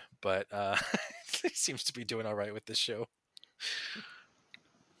weird, but he seems to be doing all right with this show.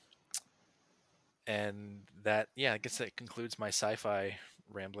 And that, I guess that concludes my sci-fi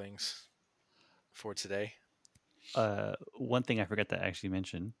ramblings for today. One thing I forgot to actually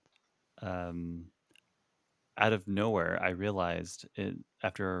mention, out of nowhere, I realized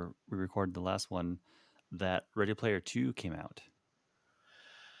after we recorded the last one that Ready Player 2 came out.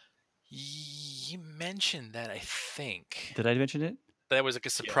 You mentioned that, I think. Did I mention it? That was like a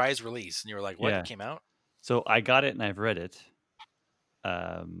surprise release, and you were like, what? It came out? So I got it, and I've read it.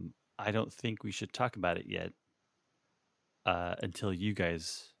 I don't think we should talk about it yet until you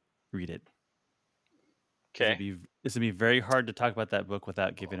guys read it. Okay. It's going to be very hard to talk about that book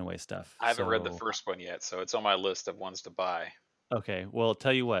without giving away stuff. I haven't read the first one yet, so it's on my list of ones to buy. Okay. Well,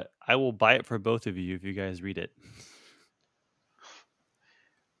 tell you what. I will buy it for both of you if you guys read it.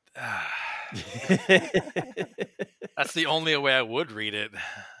 That's the only way I would read it.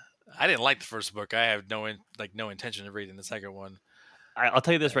 I didn't like the first book. I have no intention of reading the second one. I'll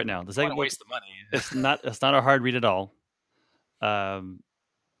tell you this right now: the second book, waste the money. it's not a hard read at all.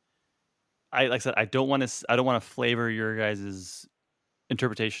 Like I said, I don't want to flavor your guys'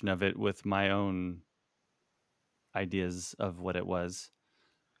 interpretation of it with my own ideas of what it was.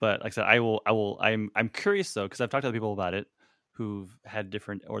 But like I said, I'm curious though, because I've talked to other people about it who've had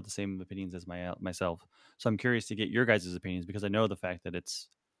different or the same opinions as myself. So I'm curious to get your guys' opinions, because I know the fact that it's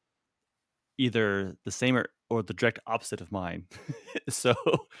either the same or the direct opposite of mine. So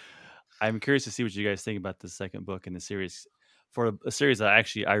I'm curious to see what you guys think about the second book in the series. For a series that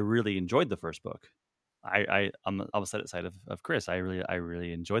I really enjoyed the first book. I'm on the opposite side of Chris. I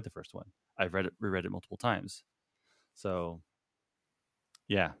really enjoyed the first one. I've reread it multiple times. So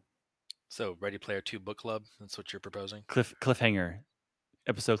yeah. So Ready Player 2 book club, that's what you're proposing? Cliffhanger.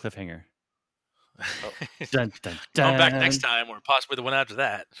 Episode cliffhanger. Oh. Dun, dun, Come back dun. next time, or possibly the one after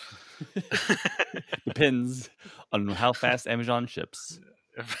that. Depends on how fast Amazon ships.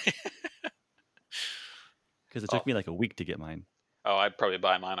 Because it took me like a week to get mine. Oh, I'd probably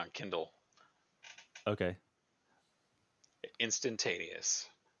buy mine on Kindle. Okay. Instantaneous.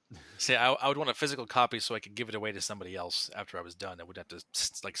 See, I would want a physical copy so I could give it away to somebody else after I was done. I would have to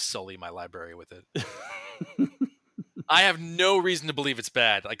like sully my library with it. I have no reason to believe it's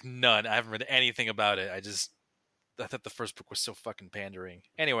bad. Like none. I haven't read anything about it. I thought the first book was so fucking pandering.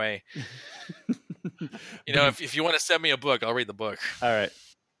 Anyway, if you want to send me a book, I'll read the book. All right.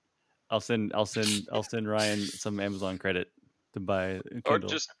 I'll send Ryan some Amazon credit to buy a Kindle. Or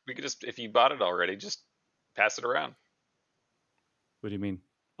we could just, if you bought it already, just pass it around. What do you mean?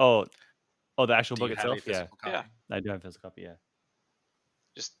 Oh, the actual book itself? Yeah. Yeah. I do have a physical copy, yeah.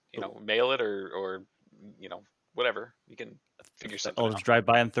 Just, mail it or whatever. You can figure something out. Just drive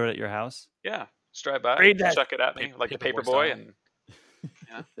by and throw it at your house? Yeah. Just drive by Read that. Chuck it at me like the Paperboy. And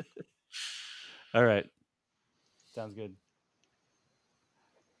yeah. All right. Sounds good.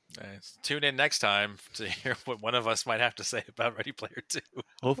 Tune in next time to hear what one of us might have to say about Ready Player 2.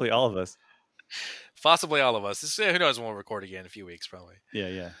 Hopefully all of us. Possibly all of us. Who knows when we'll record again in a few weeks, probably.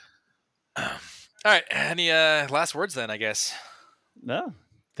 Yeah. All right. Any last words then, I guess? No.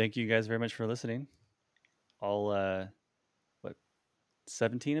 Thank you guys very much for listening. All,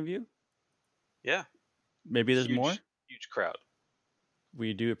 17 of you? Yeah. Maybe there's more? Huge crowd.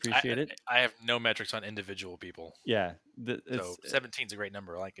 We do appreciate it. I have no metrics on individual people. Yeah. So 17 is a great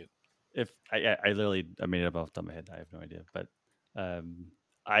number. I like it. If I literally made it up off the top of my head. I have no idea. But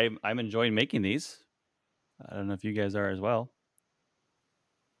I'm enjoying making these. I don't know if you guys are as well.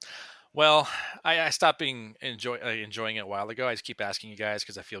 Well, I stopped enjoying it a while ago. I just keep asking you guys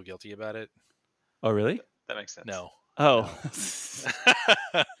because I feel guilty about it. Oh, really? That makes sense. Oh. No.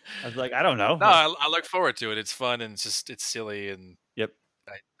 I was like, I don't know. No, I look forward to it. It's fun and it's silly and yep.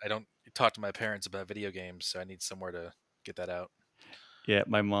 I don't talk to my parents about video games, so I need somewhere to get that out. Yeah,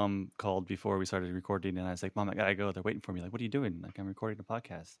 my mom called before we started recording, and I was like, "Mom, I gotta go. They're waiting for me." Like, what are you doing? Like, I'm recording a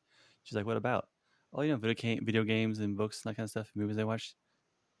podcast. She's like, "What about?" Oh, video games and books and that kind of stuff, movies I watch.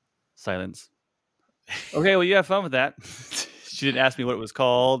 Silence. Okay, well, you have fun with that. She didn't ask me what it was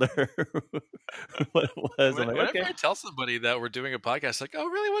called or what it was. I'm like, whenever okay. I tell somebody that we're doing a podcast, like, "Oh,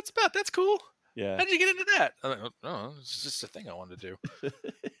 really? What's it about? That's cool." Yeah. How did you get into that? I'm like, "Oh, it's just a thing I wanted to do."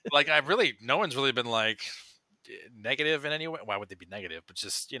 Like, no one's really been like negative in any way. Why would they be negative? But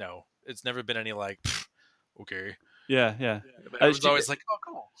just, it's never been any like, okay. Yeah. I was always like, oh,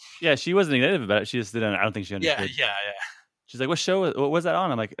 cool. Yeah, she wasn't negative about it. She just didn't. I don't think she understood. Yeah. She's like, what was that on?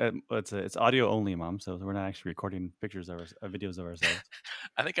 I'm like, it's audio only, Mom. So we're not actually recording pictures of videos of ourselves.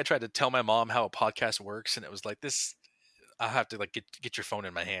 I think I tried to tell my mom how a podcast works, and it was like this. I'll have to like get your phone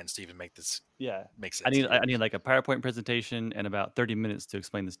in my hands to even make this. Yeah, make sense. I need like a PowerPoint presentation and about 30 minutes to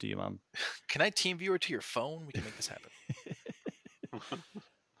explain this to you, Mom. Can I team viewer to your phone? We can make this happen.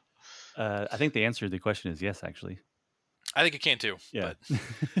 I think the answer to the question is yes, actually. I think it can too. Yeah, but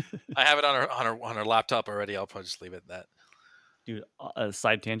I have it on her laptop already. I'll probably just leave it at that. Dude, a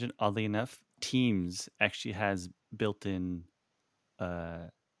side tangent. Oddly enough, Teams actually has built-in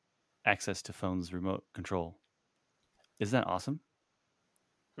access to phones' remote control. Isn't that awesome?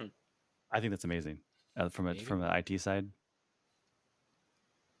 I think that's amazing from an IT side.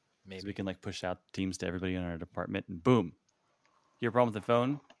 Maybe we can like push out Teams to everybody in our department, and boom, you have a problem with the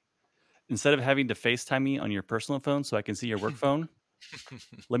phone. Instead of having to FaceTime me on your personal phone so I can see your work phone,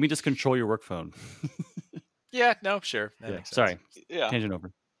 let me just control your work phone. Yeah, no, sure. That makes sense. Sorry. Yeah. Tangent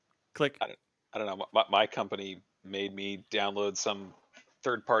over. Click. I don't know. My company made me download some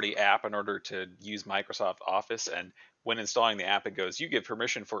third-party app in order to use Microsoft Office, and when installing the app, it goes, "You give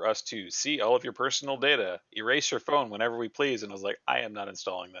permission for us to see all of your personal data, erase your phone whenever we please." And I was like, I am not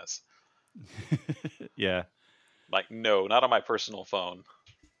installing this. Yeah. Like, no, not on my personal phone.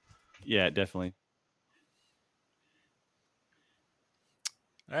 Yeah, definitely.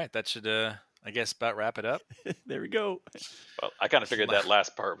 All right, that should, I guess, about wrap it up. There we go. Well, I kind of figured that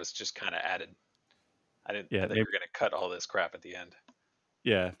last part was just kind of added. I didn't think we were going to cut all this crap at the end.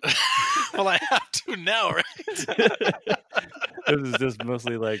 Yeah. Well, I have to now, right? This is just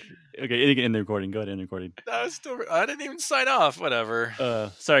mostly like, okay, you can end the recording. Go ahead and end the recording. I didn't even sign off. Whatever.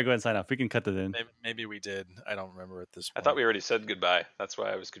 Sorry, go ahead and sign off. We can cut that in. Maybe we did. I don't remember at this point. I thought we already said goodbye. That's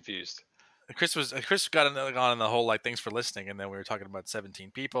why I was confused. Chris got on the whole like thanks for listening, and then we were talking about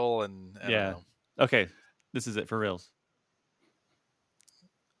 17 people, and I don't know. Okay, this is it for reals.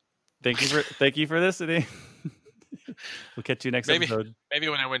 Thank you for listening. We'll catch you next episode. Maybe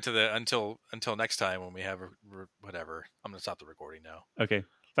when I went to the until next time when we have whatever. I'm gonna stop the recording now. Okay,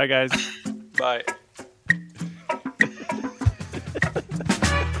 bye guys. Bye.